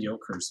take the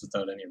Yokers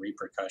without any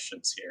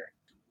repercussions here.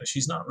 But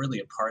she's not really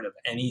a part of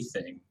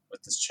anything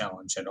with this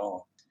challenge at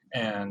all.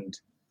 And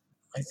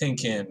I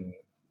think in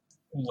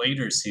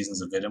later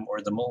seasons of Idem,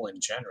 or The Mole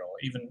in general,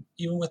 even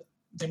with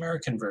the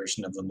American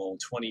version of The Mole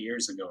 20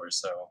 years ago or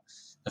so,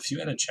 if you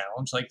had a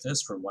challenge like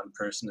this where one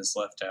person is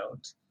left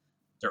out,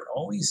 they're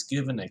always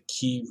given a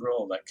key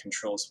role that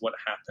controls what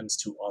happens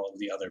to all of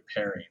the other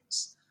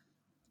pairings.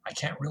 I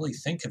can't really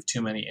think of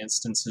too many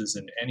instances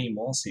in any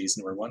Mole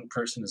season where one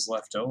person is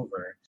left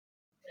over,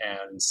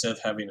 and instead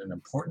of having an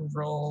important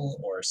role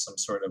or some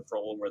sort of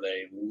role where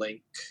they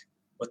link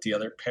with the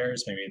other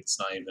pairs, maybe it's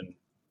not even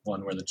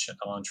one where the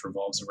challenge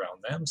revolves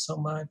around them so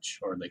much,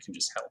 or they can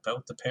just help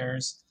out the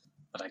pairs.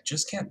 But I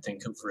just can't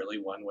think of really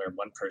one where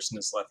one person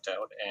is left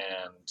out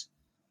and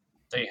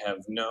they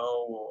have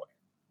no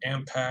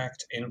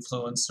impact,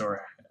 influence,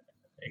 or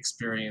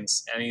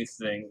experience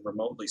anything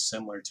remotely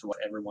similar to what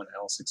everyone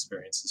else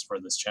experiences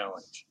for this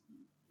challenge.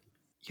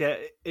 Yeah,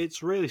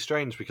 it's really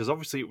strange because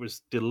obviously it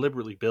was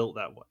deliberately built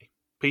that way.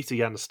 Peter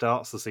Yan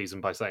starts the season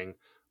by saying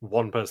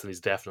one person is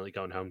definitely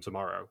going home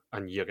tomorrow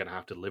and you're going to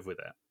have to live with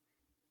it.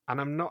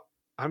 And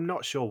I'm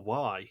not sure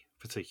why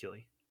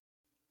particularly.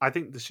 I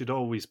think there should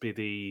always be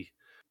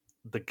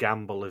the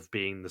gamble of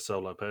being the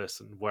solo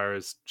person,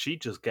 whereas she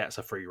just gets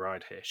a free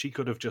ride here. She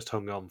could have just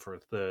hung on for a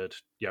third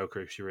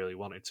Yoker if she really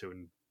wanted to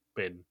and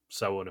been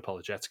so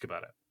unapologetic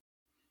about it.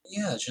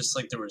 Yeah, it's just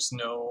like there was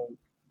no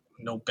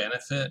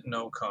benefit,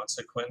 no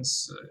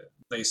consequence.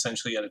 They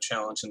essentially had a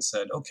challenge and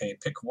said, okay,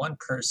 pick one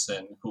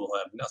person who will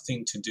have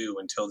nothing to do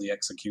until the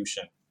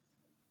execution.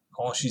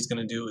 All she's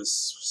going to do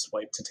is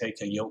swipe to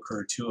take a Yoker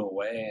or 2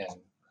 away,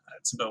 and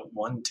that's about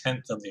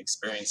 1/10 of the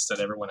experience that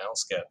everyone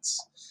else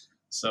gets.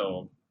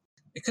 So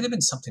it could have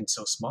been something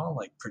so small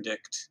like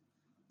predict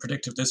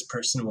if this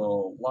person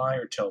will lie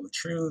or tell the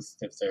truth.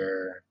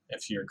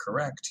 If you're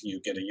correct, you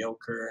get a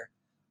Yoker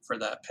for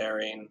that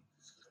pairing.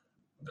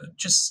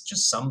 Just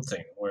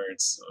something where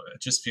it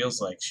just feels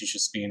like she's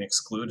just being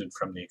excluded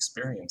from the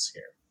experience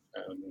here,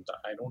 and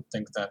I don't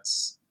think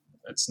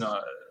it's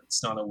not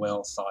a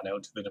well thought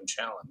out Vidum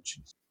challenge.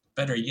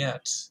 Better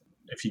yet,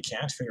 if you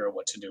can't figure out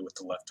what to do with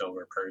the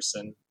leftover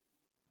person,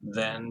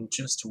 then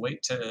just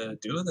wait to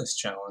do this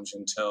challenge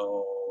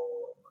until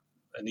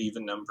an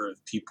even number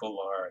of people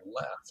are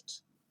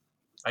left.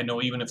 I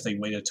know even if they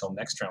waited till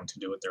next round to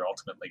do it, they're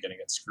ultimately going to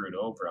get screwed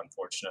over,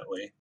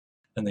 unfortunately,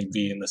 and they'd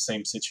be in the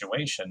same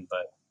situation.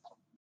 But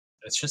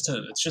it's just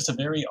a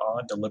very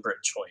odd,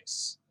 deliberate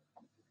choice.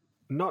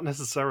 Not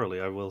necessarily,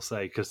 I will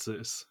say, because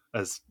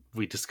as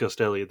we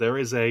discussed earlier, there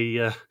is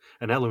an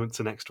element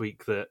to next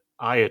week that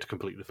I had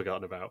completely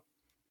forgotten about.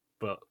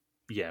 But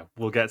yeah,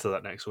 we'll get to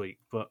that next week.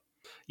 But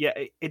yeah,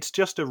 it's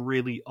just a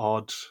really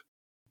odd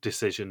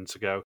decision to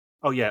go,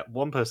 oh yeah,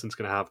 one person's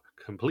going to have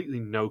completely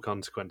no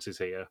consequences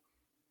here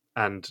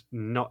and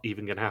not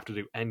even going to have to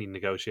do any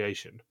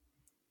negotiation.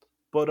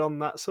 But on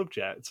that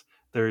subject,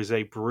 there is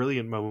a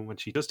brilliant moment when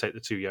she does take the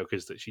 2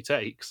 Yokers that she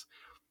takes,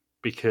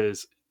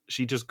 because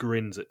she just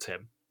grins at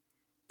Tim.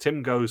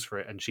 Tim goes for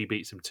it and she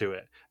beats him to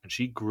it, and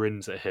she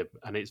grins at him,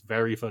 and it's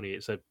very funny.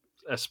 It's a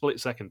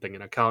split-second thing,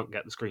 and I can't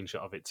get the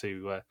screenshot of it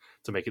to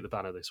make it the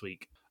banner this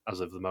week. As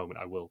of the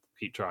moment, I will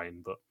keep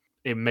trying, but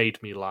it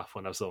made me laugh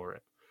when I saw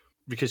it.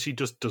 Because she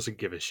just doesn't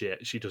give a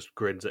shit. She just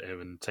grins at him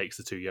and takes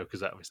the 2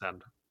 Yokers out of his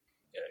hand.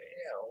 Yeah,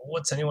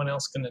 what's anyone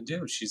else going to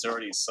do? She's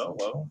already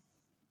solo.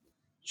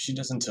 She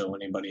doesn't owe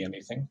anybody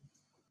anything.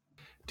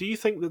 Do you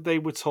think that they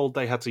were told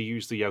they had to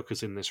use the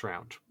Yokers in this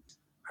round?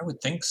 I would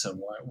think so.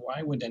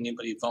 Why would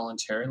anybody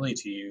voluntarily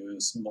to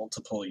use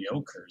multiple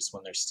Yokers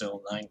when there's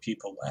still 9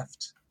 people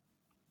left?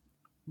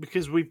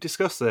 Because we've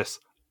discussed this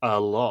a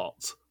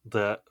lot,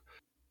 that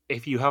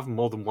if you have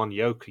more than one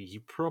Yoker,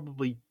 you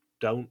probably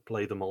don't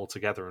play them all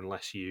together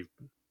unless you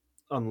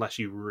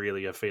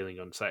really are feeling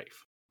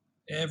unsafe.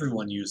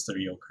 Everyone used their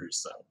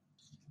Yokers, though.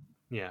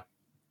 Yeah.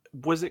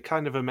 Was it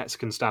kind of a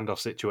Mexican standoff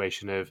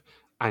situation of,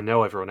 I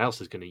know everyone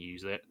else is going to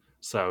use it,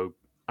 so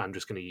I'm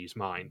just going to use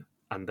mine,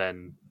 and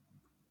then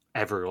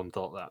everyone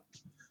thought that?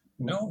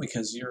 No,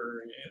 because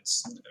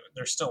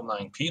there's still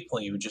 9 people.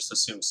 You would just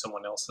assume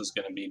someone else is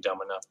going to be dumb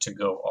enough to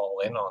go all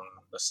in on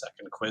the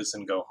second quiz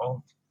and go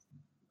home.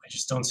 I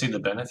just don't see the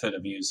benefit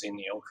of using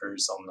the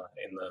Yokers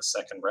in the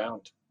second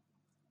round.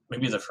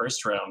 Maybe the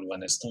first round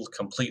when it's still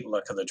complete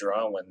luck of the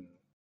draw, when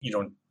you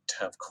don't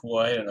have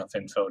quite enough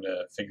info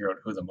to figure out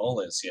who the mole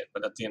is yet.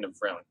 But at the end of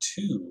round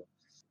 2,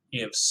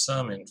 you have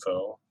some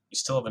info. You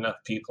still have enough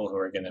people who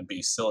are going to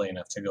be silly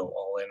enough to go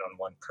all in on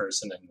one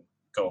person and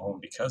go home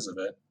because of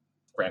it.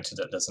 Granted,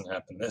 that doesn't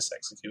happen this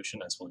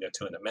execution, as we'll get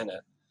to in a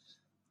minute.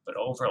 But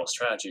overall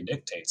strategy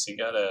dictates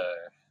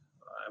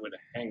I would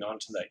hang on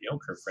to that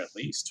Yoker for at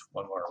least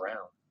one more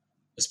round.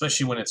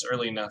 Especially when it's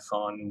early enough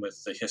on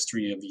with the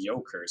history of the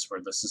Yokers,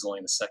 where this is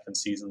only the second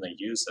season they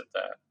use it,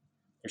 that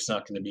there's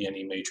not going to be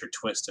any major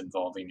twist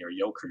involving your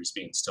Yokers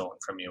being stolen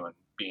from you and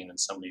being in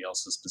somebody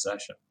else's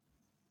possession.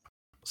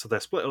 So they're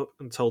split up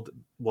and told that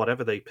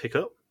whatever they pick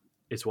up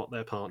is what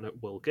their partner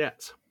will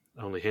get.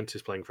 Only Hint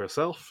is playing for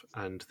herself,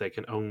 and they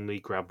can only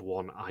grab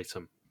one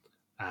item.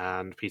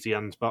 And PT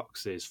An's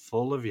box is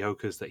full of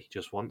Yokers that he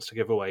just wants to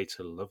give away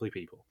to lovely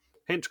people.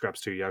 Hint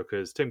grabs 2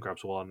 Yokers, Tim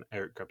grabs 1,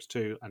 Eric grabs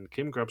 2, and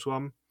Kim grabs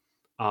 1.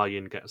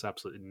 Arjen gets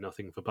absolutely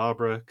nothing for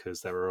Barbara,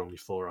 because there are only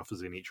 4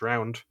 offers in each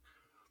round.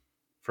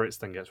 Fritz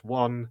then gets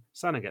 1,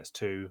 Sana gets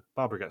 2,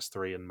 Barbara gets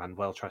 3, and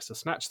Manuel tries to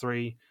snatch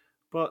 3,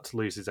 but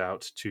loses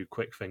out to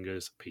Quick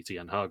Fingers, PT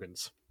and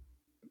Hagens.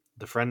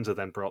 The friends are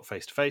then brought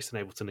face to face and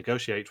able to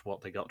negotiate what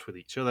they got with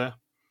each other.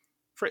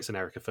 Fritz and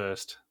Eric are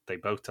first. They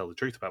both tell the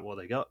truth about what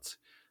they got,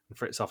 and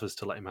Fritz offers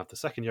to let him have the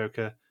second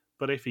Yoker,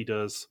 but if he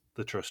does,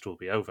 the trust will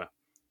be over.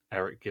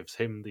 Eric gives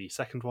him the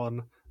second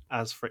one,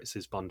 as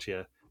Fritz's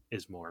Bontia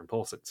is more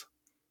important.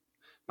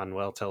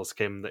 Manuel tells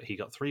Kim that he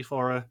got 3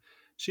 for her.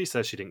 She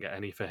says she didn't get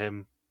any for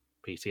him.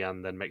 PT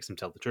Ann then makes him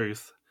tell the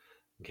truth.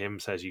 Kim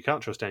says you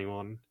can't trust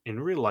anyone. In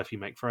real life you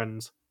make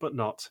friends, but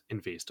not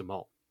in Vies de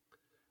Mol.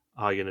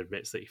 Arjen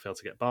admits that he failed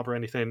to get Barbara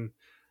anything,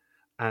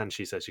 and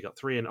she says she got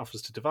 3 and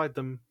offers to divide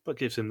them, but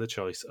gives him the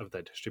choice of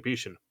their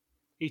distribution.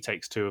 He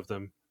takes 2 of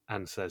them,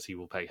 and says he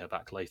will pay her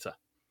back later.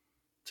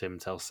 Tim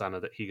tells Sana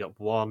that he got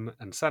 1,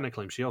 and Sana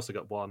claims she also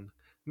got 1,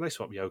 and they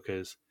swap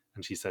Yokers,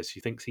 and she says she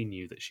thinks he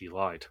knew that she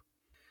lied.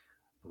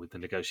 With the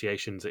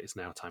negotiations, it is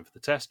now time for the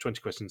test. 20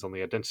 questions on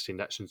the identity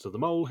and actions of the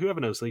mole. Whoever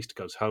knows least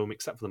goes home,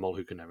 except for the mole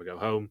who can never go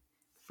home.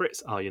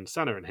 Fritz, Arjen,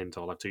 Sana and Hint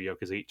all have 2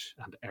 Yokers each,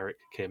 and Eric,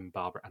 Kim,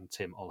 Barbara and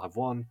Tim all have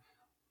 1.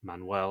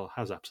 Manuel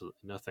has absolutely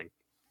nothing.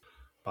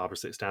 Barbara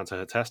sits down to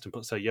her test and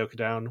puts her Yoker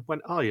down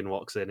when Arjen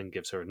walks in and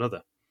gives her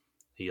another.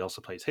 He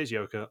also plays his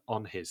Yoker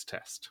on his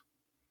test.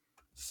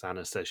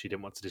 Sana says she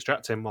didn't want to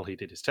distract him while he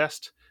did his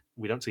test.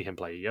 We don't see him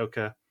play a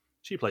Yoker.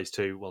 She plays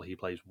 2 while he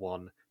plays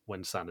 1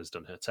 when Sana's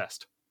done her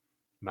test.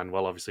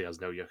 Manuel obviously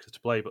has no Yokers to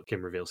play, but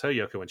Kim reveals her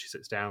Yoker when she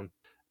sits down.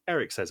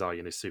 Eric says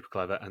Arjen is super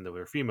clever, and there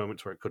were a few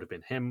moments where it could have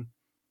been him.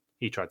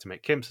 He tried to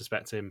make Kim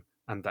suspect him,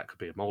 and that could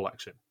be a mole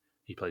action.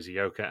 He plays a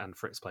Yoker, and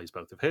Fritz plays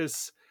both of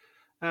his,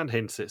 and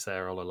Hint sits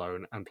there all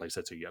alone and plays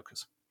her 2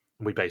 Yokers.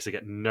 We basically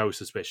get no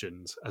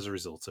suspicions as a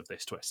result of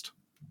this twist.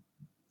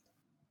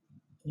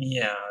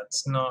 Yeah,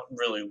 it's not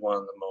really one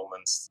of the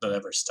moments that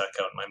ever stuck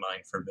out in my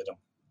mind for Vidum,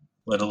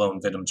 let alone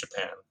Vidum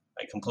Japan.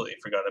 I completely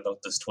forgot about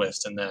this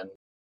twist, and then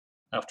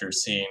after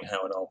seeing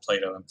how it all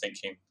played out, I'm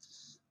thinking,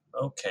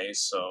 okay,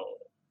 so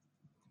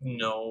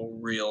no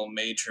real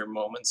major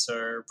moments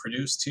are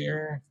produced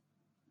here.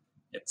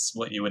 It's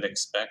what you would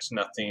expect,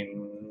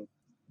 nothing.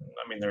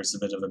 I mean, there's a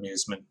bit of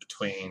amusement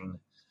between,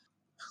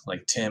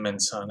 like, Tim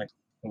and Sonic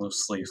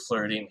loosely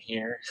flirting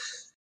here,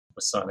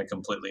 with Sonic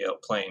completely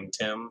outplaying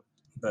Tim,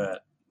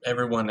 but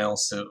everyone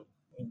else who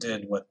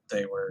did what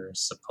they were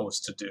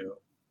supposed to do.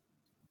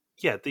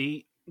 Yeah,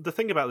 the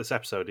thing about this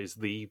episode is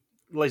the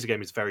laser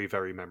game is very,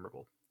 very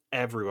memorable.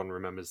 Everyone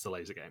remembers the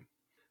laser game.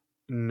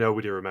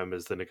 Nobody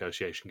remembers the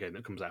negotiation game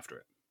that comes after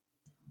it.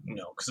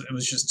 No, because it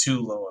was just too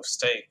low of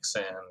stakes,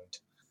 and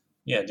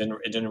yeah,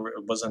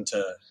 it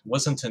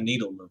wasn't a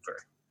needle mover,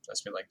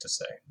 as we like to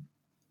say.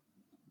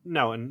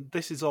 No, and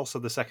this is also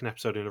the second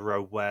episode in a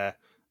row where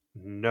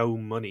no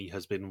money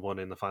has been won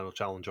in the final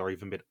challenge or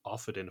even been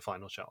offered in a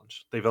final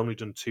challenge. They've only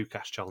done 2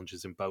 cash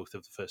challenges in both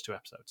of the first 2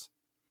 episodes.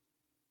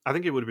 I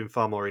think it would have been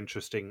far more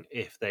interesting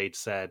if they'd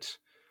said,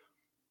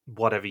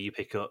 whatever you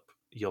pick up,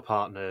 your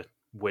partner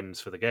wins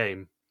for the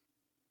game,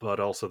 but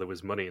also there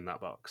was money in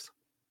that box.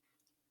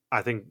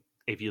 I think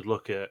if you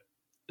look at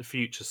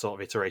future sort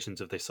of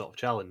iterations of this sort of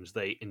challenge,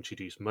 they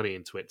introduce money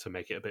into it to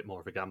make it a bit more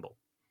of a gamble.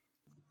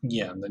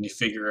 Yeah, and then you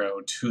figure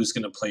out who's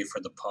going to play for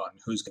the pot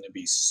and who's going to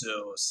be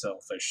so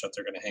selfish that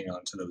they're going to hang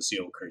on to those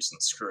Yokers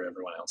and screw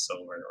everyone else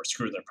over or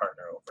screw their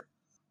partner over.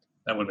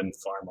 That would have been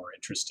far more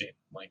interesting.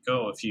 Like,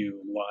 oh, if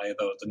you lie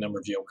about the number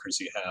of Yokers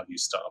you have, you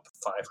stop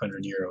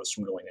 500 euros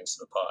from going into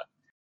the pot.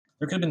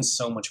 There could have been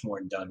so much more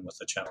done with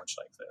a challenge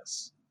like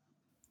this.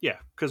 Yeah,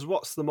 because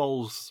what's the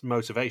mole's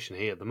motivation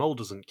here? The mole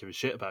doesn't give a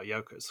shit about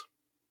Yokers.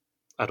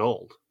 At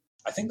all.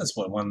 I think that's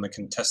what one of the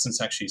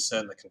contestants actually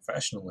said in the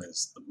confessional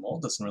is the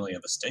mole doesn't really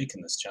have a stake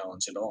in this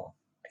challenge at all.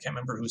 I can't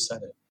remember who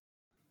said it.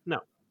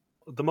 No.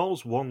 The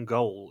mole's one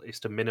goal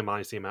is to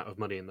minimise the amount of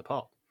money in the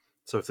pot.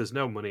 So if there's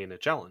no money in a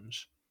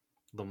challenge,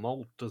 the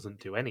mole doesn't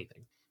do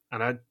anything.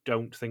 And I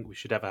don't think we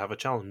should ever have a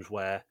challenge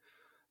where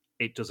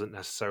it doesn't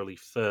necessarily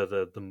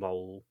further the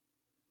mole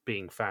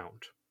being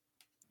found,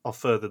 or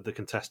further the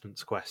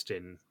contestant's quest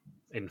in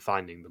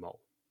finding the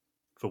mole,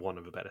 for want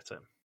of a better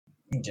term.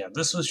 Yeah,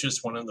 this was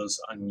just one of those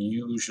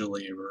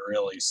unusually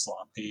really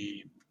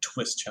sloppy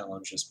twist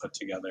challenges put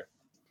together.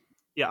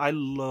 Yeah, I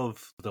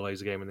love the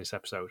laser game in this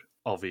episode,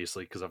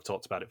 obviously, because I've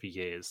talked about it for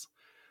years.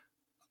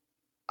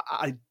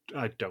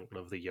 I don't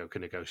love the Yoker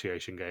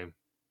negotiation game.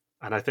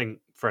 And I think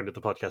friend of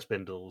the podcast,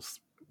 Bindles,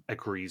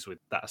 agrees with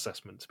that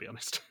assessment, to be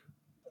honest.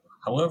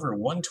 However,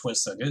 one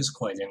twist that is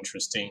quite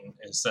interesting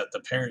is that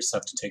the pairs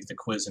have to take the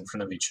quiz in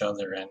front of each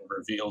other and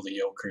reveal the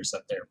Yokers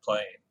that they're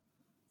playing.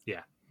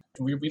 Yeah.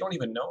 We don't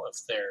even know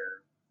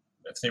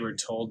if they were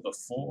told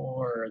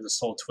before this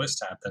whole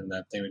twist happened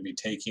that they would be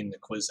taking the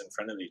quiz in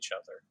front of each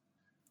other.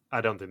 I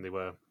don't think they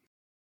were.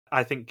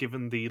 I think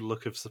given the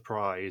look of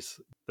surprise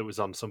that was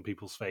on some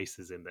people's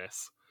faces in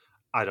this,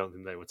 I don't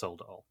think they were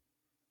told at all.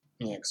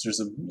 Yeah, because there's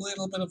a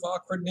little bit of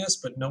awkwardness,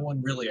 but no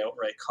one really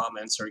outright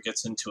comments or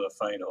gets into a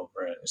fight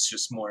over it. It's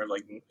just more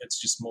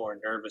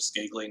nervous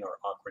giggling or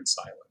awkward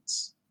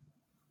silence.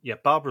 Yeah,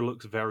 Barbara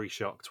looks very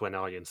shocked when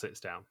Aryan sits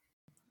down,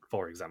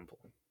 for example.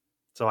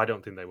 So I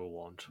don't think they were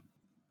warned.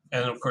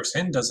 And of course,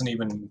 Hin doesn't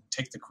even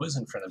take the quiz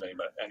in front of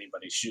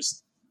anybody. She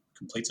just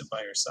completes it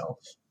by herself.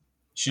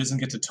 She doesn't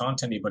get to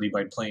taunt anybody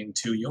by playing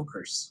two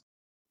Yokers.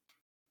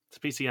 So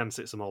PC Yan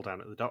sits them all down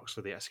at the docks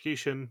for the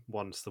execution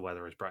once the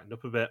weather has brightened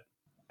up a bit.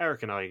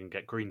 Eric and Aryan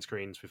get green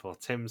screens before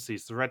Tim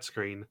sees the red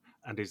screen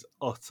and is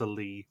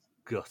utterly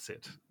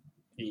gutted.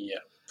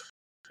 Yep.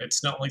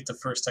 It's not like the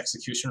first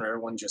execution where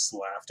everyone just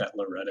laughed at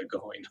Loretta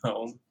going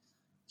home.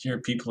 Here,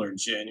 people are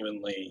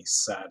genuinely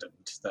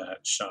saddened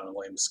that Shauna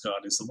William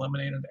Scott is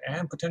eliminated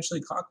and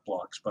potentially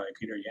cock-blocked by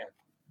Peter Yan.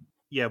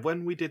 Yeah,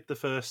 when we did the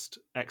first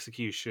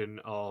execution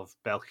of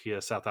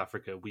België, South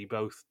Africa, we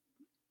both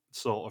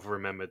sort of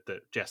remembered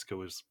that Jessica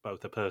was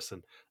both a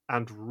person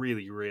and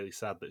really, really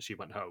sad that she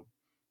went home.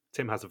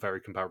 Tim has a very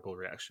comparable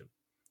reaction.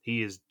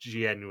 He is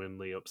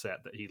genuinely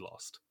upset that he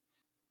lost.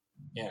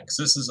 Yeah, because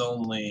this is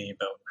only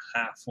about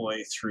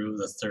halfway through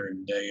the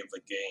third day of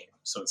the game,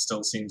 so it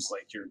still seems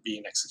like you're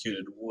being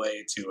executed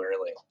way too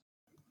early.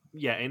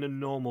 Yeah, in a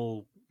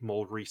normal,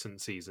 more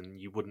recent season,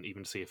 you wouldn't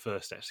even see a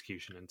first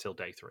execution until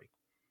day 3.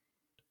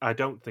 I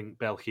don't think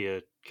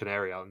België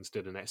Canary Islands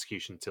did an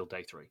execution until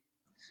day 3.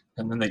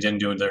 And then they didn't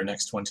do their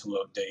next one till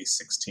day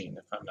 16,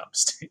 if I'm not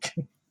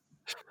mistaken.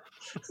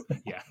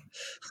 Yeah.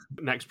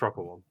 Next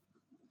proper one.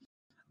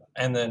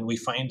 And then we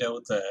find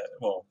out that,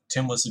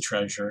 Tim was the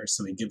treasurer,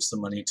 so he gives the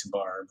money to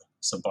Barb.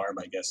 So Barb,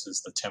 I guess,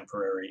 is the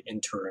temporary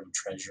interim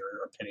treasurer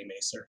or penny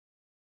macer.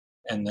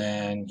 And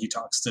then he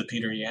talks to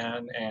Peter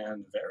Yan,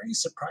 and very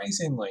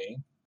surprisingly,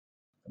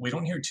 we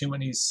don't hear too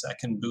many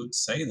second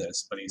boots say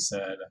this, but he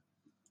said,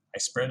 I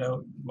spread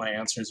out my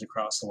answers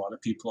across a lot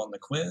of people on the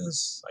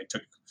quiz.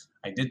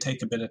 I did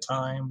take a bit of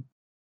time,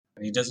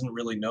 and he doesn't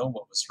really know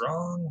what was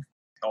wrong.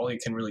 All he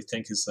can really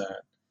think is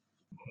that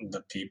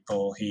the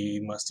people he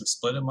must have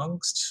split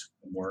amongst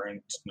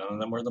none of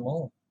them were the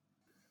mole.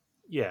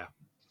 Yeah.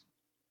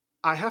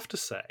 I have to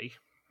say,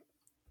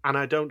 and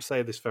I don't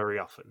say this very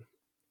often,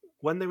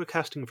 when they were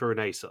casting for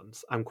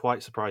Renaissance, I'm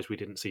quite surprised we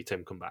didn't see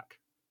Tim come back.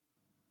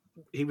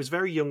 He was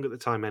very young at the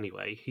time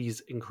anyway. He's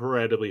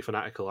incredibly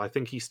fanatical. I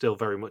think he still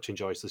very much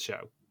enjoys the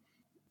show.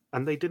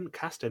 And they didn't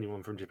cast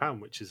anyone from Japan,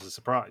 which is a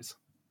surprise.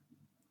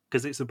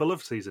 Because it's a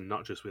beloved season,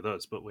 not just with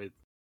us, but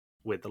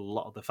with a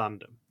lot of the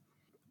fandom.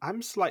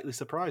 I'm slightly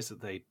surprised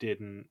that they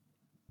didn't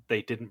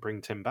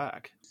bring Tim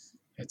back.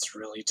 It's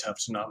really tough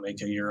to not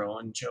make a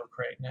Euroan joke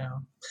right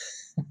now.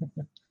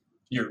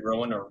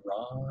 Euroan or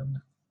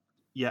Ron.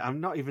 Yeah,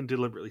 I'm not even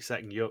deliberately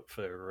setting you up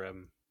for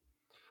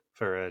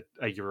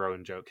a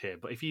Euroan joke here,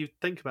 but if you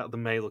think about the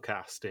male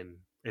cast in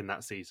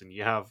that season,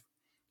 you have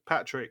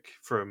Patrick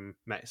from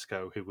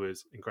Mexico, who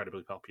was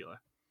incredibly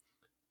popular.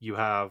 You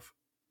have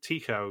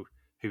Tico,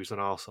 who's an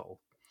arsehole.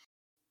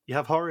 You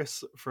have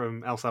Horace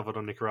from El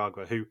Salvador,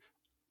 Nicaragua, who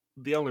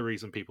the only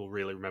reason people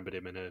really remembered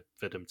him in a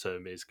Vidum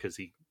term is because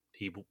he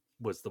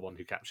was the one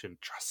who captioned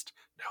 "Trust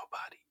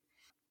Nobody."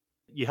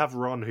 You have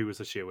Ron, who was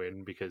a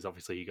shoo-in because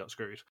obviously he got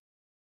screwed.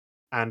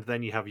 And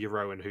then you have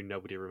Euroan, who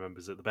nobody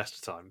remembers at the best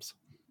of times.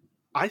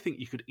 I think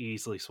you could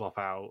easily swap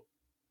out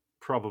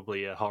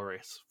probably a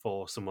Horace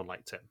for someone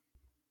like Tim,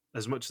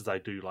 as much as I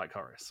do like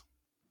Horace.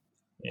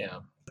 Yeah,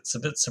 it's a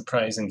bit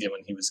surprising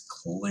given he was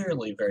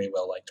clearly very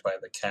well liked by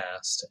the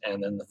cast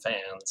and then the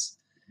fans,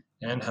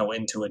 and how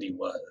into it he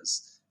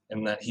was,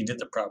 and that he did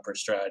the proper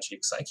strategy,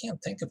 because I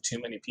can't think of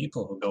too many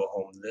people who go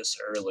home this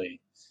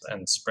early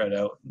and spread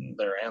out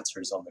their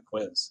answers on the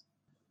quiz.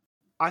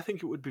 I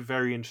think it would be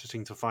very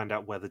interesting to find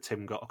out whether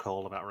Tim got a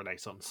call about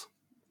Renaissance.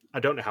 I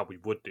don't know how we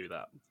would do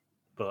that,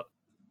 but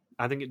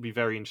I think it'd be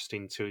very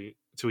interesting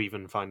to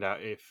even find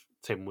out if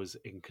Tim was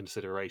in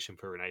consideration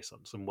for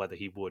Renaissance and whether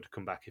he would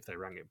come back if they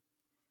rang him.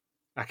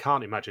 I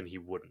can't imagine he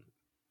wouldn't.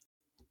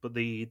 But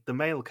the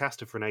male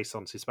cast of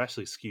Renaissance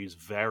especially skews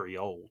very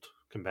old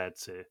compared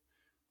to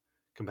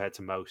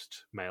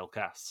most male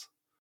casts.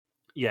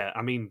 Yeah,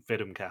 I mean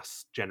Vidum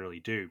casts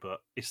generally do, but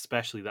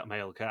especially that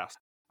male cast.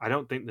 I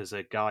don't think there's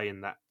a guy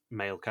in that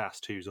male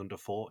cast who's under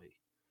 40,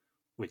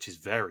 which is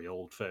very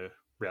old for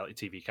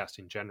reality TV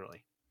casting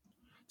generally.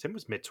 Tim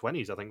was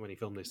mid-20s, I think, when he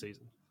filmed this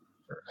season.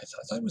 I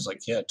thought it was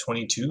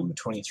 22,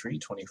 23,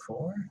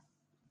 24.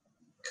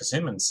 Because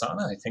him and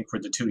Sana, I think, were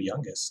the two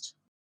youngest.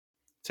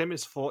 Tim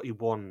is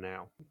 41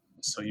 now.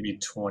 So he'd be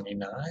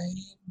 29,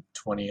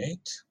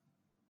 28?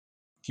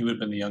 He would have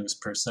been the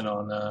youngest person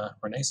on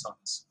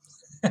Renaissance.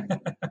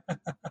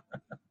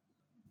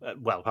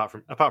 Well,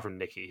 apart from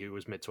Nikki, who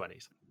was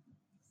mid-20s.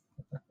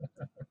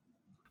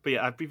 But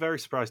yeah, I'd be very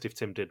surprised if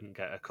Tim didn't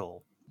get a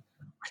call.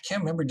 I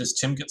can't remember, does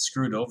Tim get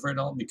screwed over at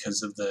all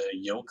because of the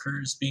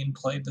Yokers being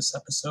played this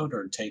episode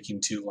or taking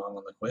too long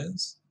on the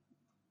quiz?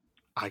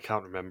 I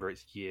can't remember.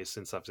 It's years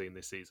since I've seen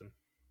this season,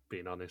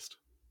 being honest.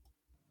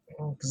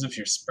 Because if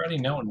you're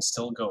spreading out and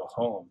still go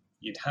home,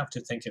 you'd have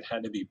to think it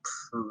had to be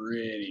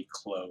pretty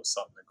close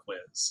on the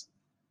quiz.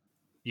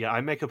 Yeah,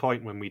 I make a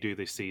point when we do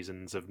these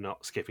seasons of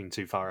not skipping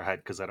too far ahead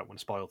because I don't want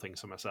to spoil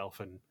things for myself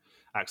and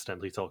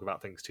accidentally talk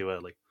about things too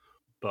early.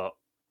 But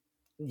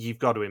you've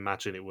got to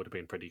imagine it would have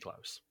been pretty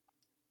close.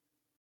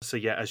 So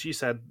yeah, as you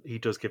said, he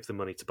does give the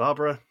money to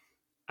Barbara,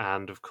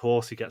 and of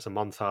course he gets a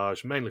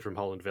montage, mainly from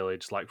Holland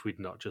Village, like we'd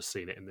not just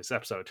seen it in this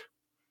episode.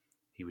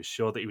 He was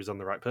sure that he was on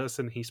the right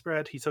person, he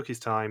spread, he took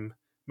his time,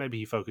 maybe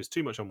he focused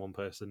too much on one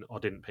person or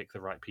didn't pick the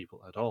right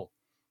people at all.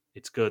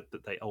 It's good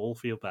that they all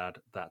feel bad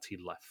that he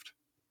left.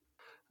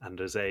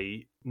 And as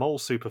a Mole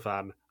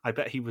superfan, I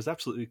bet he was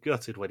absolutely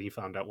gutted when he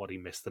found out what he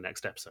missed the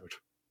next episode.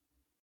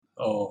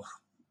 Oh,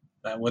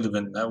 that would have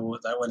been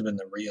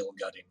the real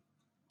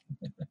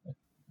gutting.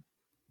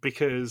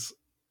 Because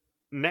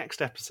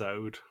next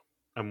episode,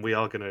 and we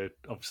are going to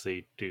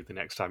obviously do the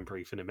next time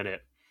brief in a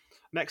minute,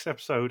 next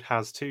episode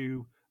has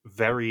two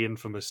very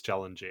infamous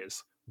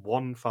challenges,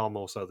 one far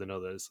more so than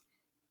others.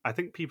 I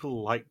think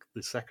people like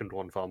the second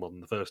one far more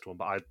than the first one,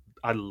 but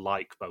I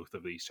like both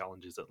of these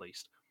challenges at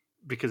least,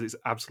 because it's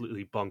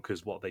absolutely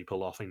bonkers what they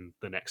pull off in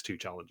the next two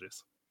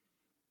challenges.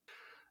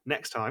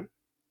 Next time,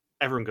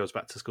 everyone goes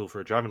back to school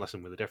for a driving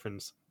lesson with a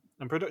difference,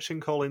 and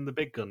production call in the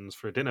big guns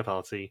for a dinner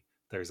party.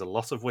 There is a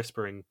lot of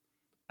whispering,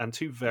 and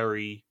two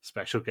very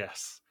special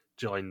guests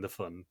join the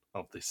fun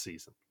of this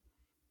season.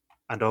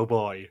 And oh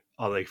boy,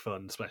 are they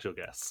fun special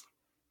guests.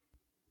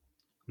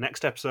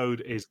 Next episode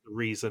is the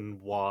reason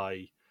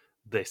why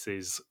this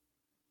is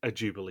a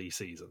Jubilee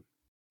season.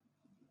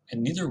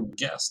 And neither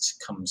guest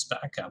comes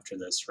back after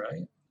this,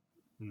 right?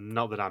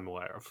 Not that I'm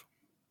aware of.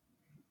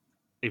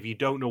 If you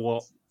don't know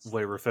what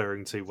we're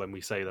referring to when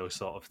we say those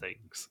sort of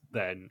things,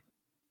 then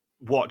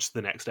watch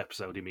the next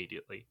episode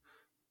immediately,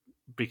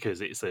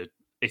 because it's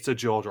a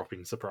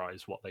jaw-dropping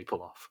surprise what they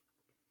pull off.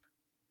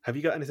 Have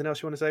you got anything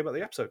else you want to say about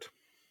the episode?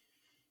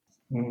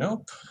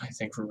 Nope. I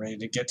think we're ready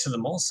to get to the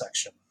mole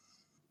section.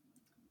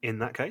 In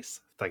that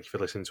case, thank you for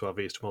listening to our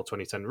Views to Mole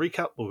 2010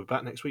 recap. We'll be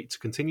back next week to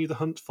continue the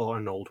hunt for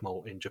an old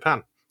mole in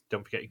Japan.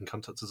 Don't forget you can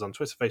contact us on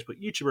Twitter,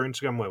 Facebook, YouTube, or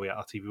Instagram, where we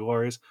are RTV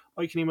Warriors,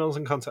 or you can email us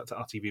and contact at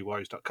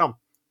rtvwarriors.com.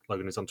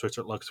 Logan is on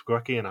Twitter at Logos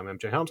and I'm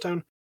MJ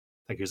Harmstone.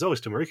 Thank you as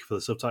always to Marika for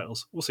the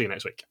subtitles. We'll see you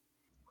next week.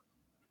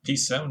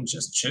 Peace out and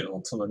just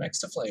chill till the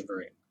next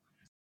flavoring.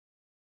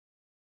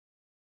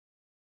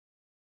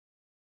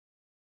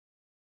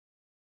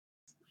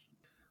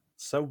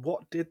 So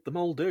what did the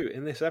mole do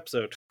in this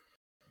episode?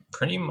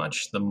 Pretty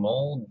much the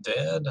mole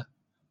did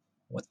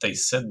what they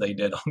said they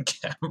did on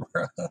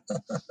camera.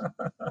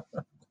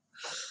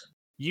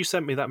 You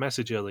sent me that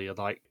message earlier,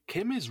 like,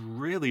 Kim is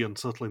really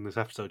unsubtle in this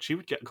episode. She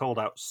would get called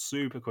out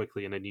super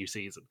quickly in a new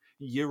season.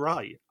 You're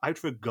right. I'd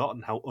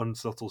forgotten how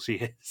unsubtle she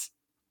is.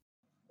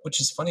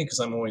 Which is funny because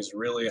I'm always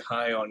really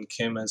high on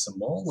Kim as a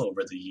mole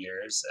over the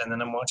years, and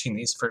then I'm watching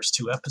these first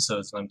two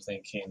episodes and I'm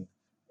thinking,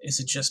 is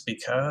it just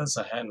because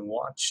I hadn't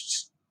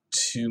watched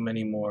too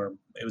many more?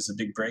 It was a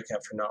big break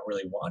after not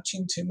really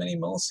watching too many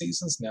mole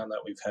seasons, now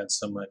that we've had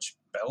so much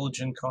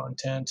Belgian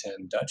content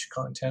and Dutch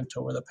content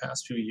over the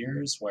past few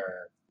years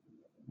where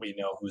we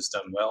know who's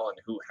done well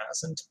and who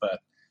hasn't.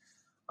 But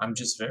I'm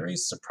just very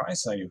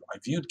surprised. I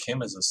viewed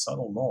Kim as a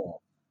subtle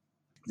mole.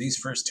 These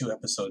first two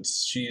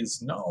episodes, she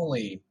is not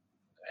only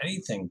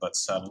anything but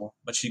subtle,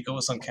 but she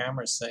goes on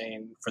camera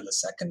saying, for the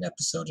second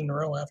episode in a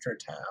row after a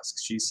task,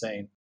 she's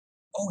saying,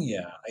 oh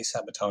yeah, I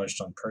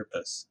sabotaged on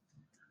purpose.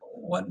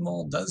 What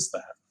mole does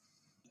that?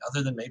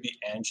 Other than maybe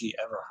Angie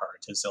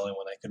Everhart is the only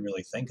one I could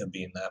really think of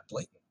being that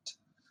blatant.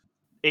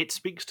 It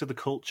speaks to the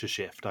culture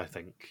shift, I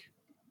think,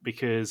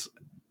 because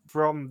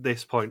from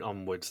this point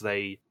onwards,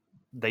 they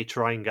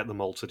try and get the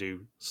mole to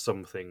do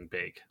something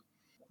big.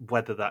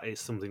 Whether that is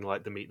something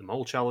like the Meet the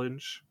Mole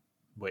challenge,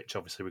 which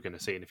obviously we're going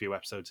to see in a few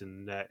episodes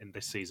in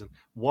this season.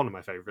 One of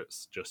my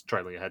favourites, just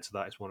trailing ahead to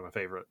that, is one of my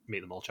favourite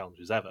Meet the Mole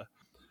challenges ever.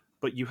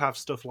 But you have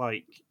stuff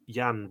like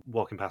Jan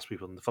walking past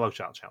people in the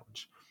Flowchart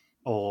challenge,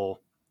 or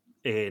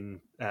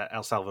in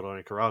El Salvador,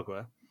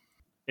 Nicaragua,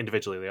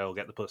 individually they all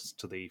get the bus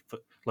to the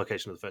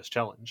location of the first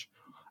challenge,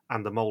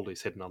 and the mole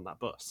is hidden on that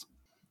bus.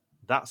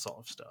 That sort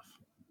of stuff.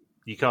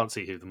 You can't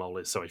see who the mole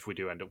is, so if we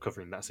do end up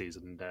covering that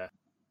season,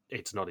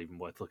 it's not even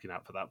worth looking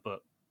out for that, but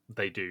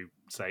they do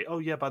say, oh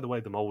yeah, by the way,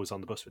 the mole was on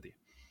the bus with you.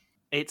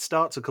 It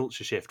starts a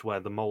culture shift where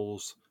the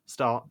moles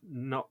start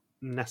not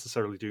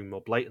necessarily doing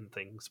more blatant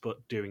things,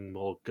 but doing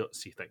more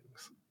gutsy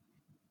things.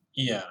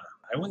 Yeah,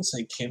 I wouldn't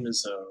say Kim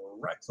is a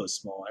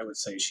reckless mole. I would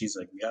say she's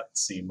a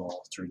gutsy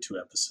mole through two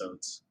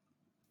episodes.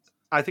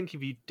 I think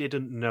if you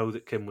didn't know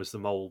that Kim was the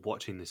mole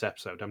watching this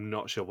episode, I'm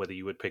not sure whether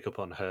you would pick up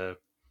on her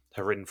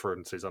her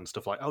inferences on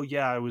stuff like, oh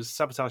yeah, I was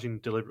sabotaging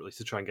deliberately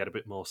to try and get a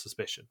bit more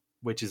suspicion,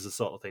 which is the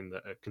sort of thing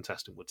that a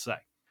contestant would say.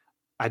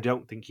 I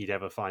don't think you'd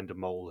ever find a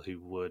mole who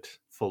would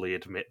fully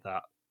admit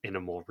that in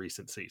a more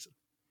recent season.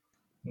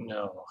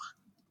 No.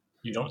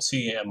 You don't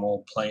see a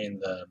mole playing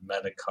the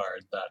meta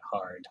card that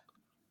hard.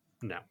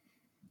 No.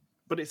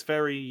 But it's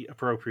very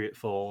appropriate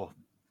for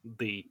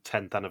the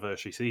 10th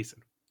anniversary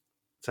season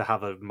to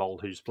have a mole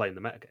who's playing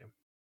the metagame.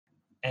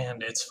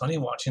 And it's funny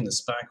watching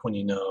this back when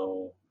you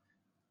know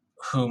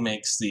who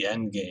makes the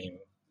end game,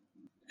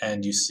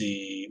 and you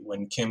see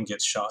when Kim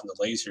gets shot in the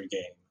laser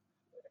game,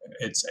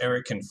 it's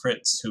Eric and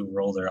Fritz who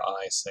roll their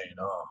eyes saying,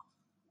 oh,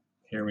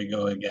 here we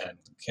go again.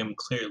 Kim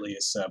clearly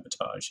is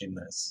sabotaging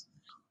this.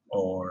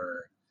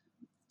 Or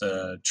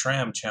the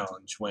tram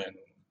challenge when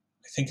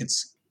I think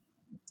it's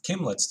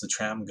Kim lets the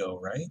tram go,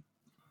 right?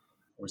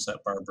 Or is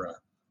that Barbara?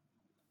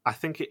 I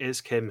think it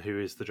is Kim who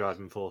is the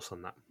driving force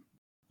on that.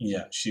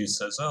 Yeah, she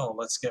says, "Oh,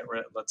 let's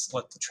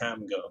let the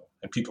tram go,"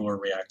 and people were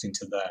reacting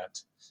to that.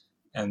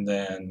 And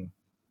then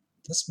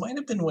this might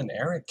have been when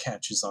Eric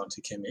catches on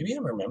to Kim. Maybe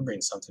I'm remembering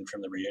something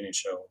from the reunion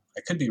show.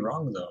 I could be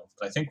wrong though.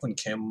 But I think when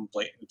Kim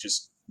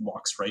just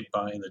walks right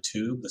by the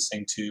tube, the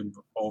same tube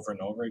over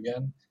and over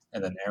again,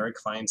 and then Eric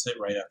finds it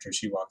right after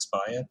she walks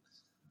by it.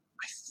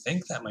 I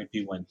think that might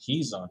be when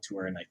he's onto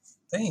her, and I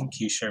think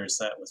he shares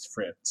that with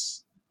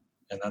Fritz.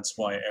 And that's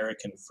why Eric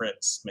and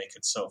Fritz make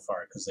it so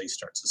far, because they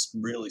start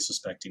really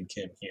suspecting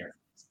Kim here.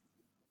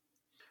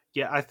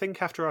 Yeah, I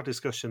think after our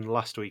discussion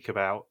last week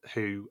about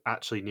who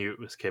actually knew it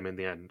was Kim in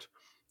the end,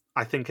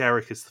 I think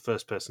Eric is the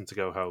first person to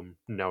go home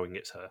knowing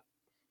it's her.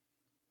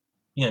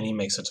 Yeah, and he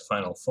makes it to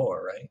Final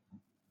Four, right?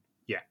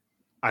 Yeah.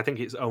 I think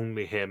it's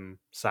only him,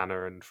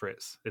 Sana, and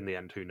Fritz in the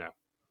end who know.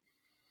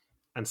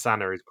 And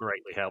Sana is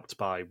greatly helped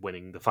by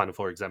winning the Final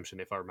Four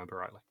exemption, if I remember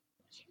rightly.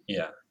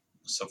 Yeah.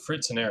 So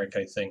Fritz and Eric,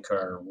 I think,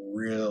 are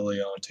really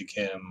onto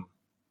Kim,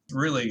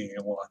 really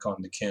lock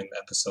on to Kim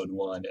episode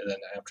 1, and then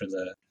after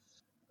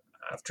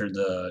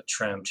the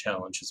tram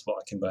challenge is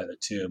walking by the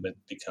tube, it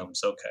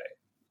becomes okay.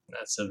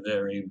 That's a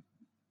very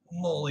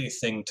molly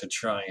thing to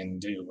try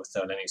and do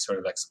without any sort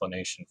of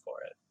explanation for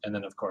it. And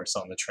then, of course,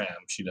 on the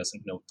tram, she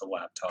doesn't note the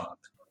laptop.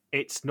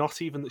 It's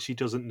not even that she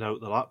doesn't note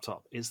the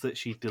laptop, it's that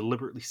she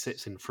deliberately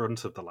sits in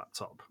front of the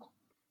laptop.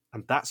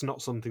 And that's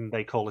not something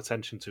they call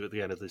attention to at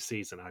the end of this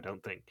season, I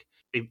don't think.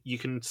 If you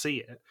can see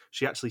it,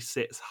 she actually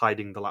sits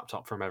hiding the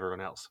laptop from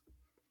everyone else.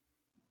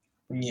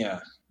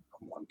 Yeah.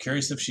 I'm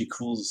curious if she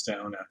cools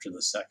down after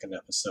the second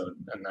episode,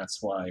 and that's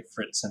why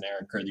Fritz and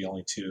Eric are the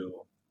only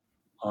two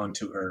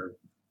onto her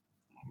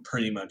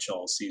pretty much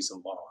all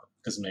season long.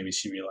 Because maybe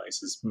she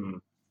realizes,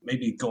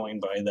 maybe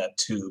going by that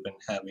tube and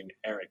having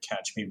Eric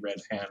catch me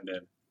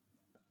red-handed,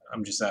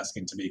 I'm just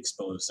asking to be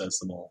exposed as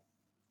the mole.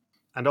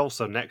 And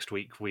also next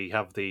week we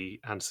have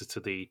the answer to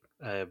the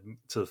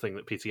thing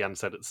that Peter Yan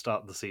said at the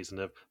start of the season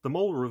of the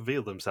mole will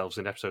reveal themselves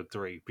in episode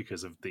 3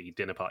 because of the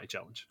dinner party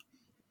challenge.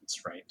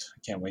 That's right. I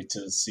can't wait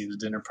to see the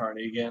dinner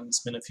party again. It's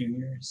been a few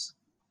years.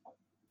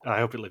 I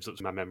hope it lives up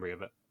to my memory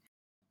of it.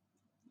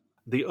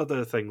 The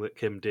other thing that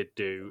Kim did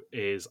do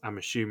is, I'm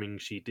assuming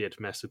she did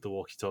mess with the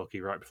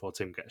walkie-talkie right before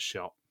Tim gets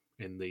shot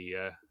in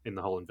the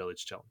Holland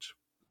Village challenge.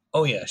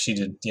 Oh yeah, she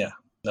did. Yeah,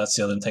 that's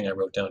the other thing I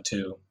wrote down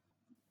too.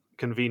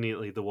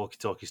 Conveniently, the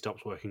walkie-talkie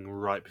stops working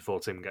right before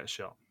Tim gets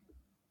shot.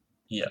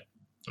 Yeah,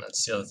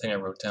 that's the other thing I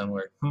wrote down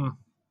where,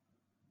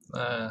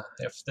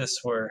 if this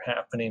were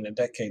happening a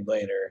decade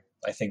later,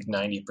 I think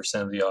 90%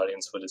 of the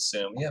audience would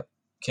assume, yep,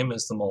 Kim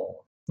is the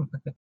mole.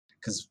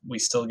 Because we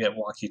still get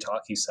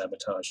walkie-talkie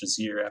sabotages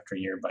year after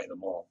year by the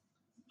mole.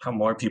 How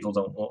more people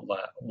don't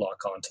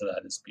lock onto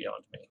that is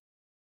beyond me.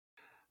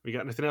 We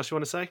got anything else you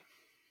want to say?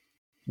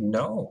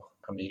 No.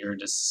 I'm eager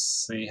to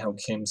see how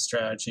Kim's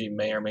strategy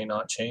may or may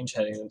not change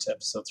heading into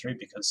episode 3,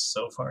 because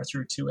so far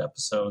through 2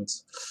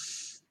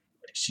 episodes,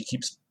 she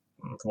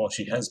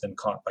has been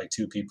caught by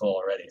 2 people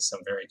already, so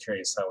I'm very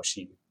curious how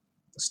she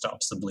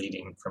stops the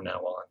bleeding from now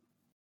on.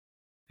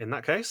 In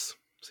that case,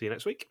 see you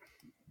next week.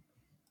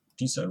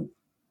 Peace out.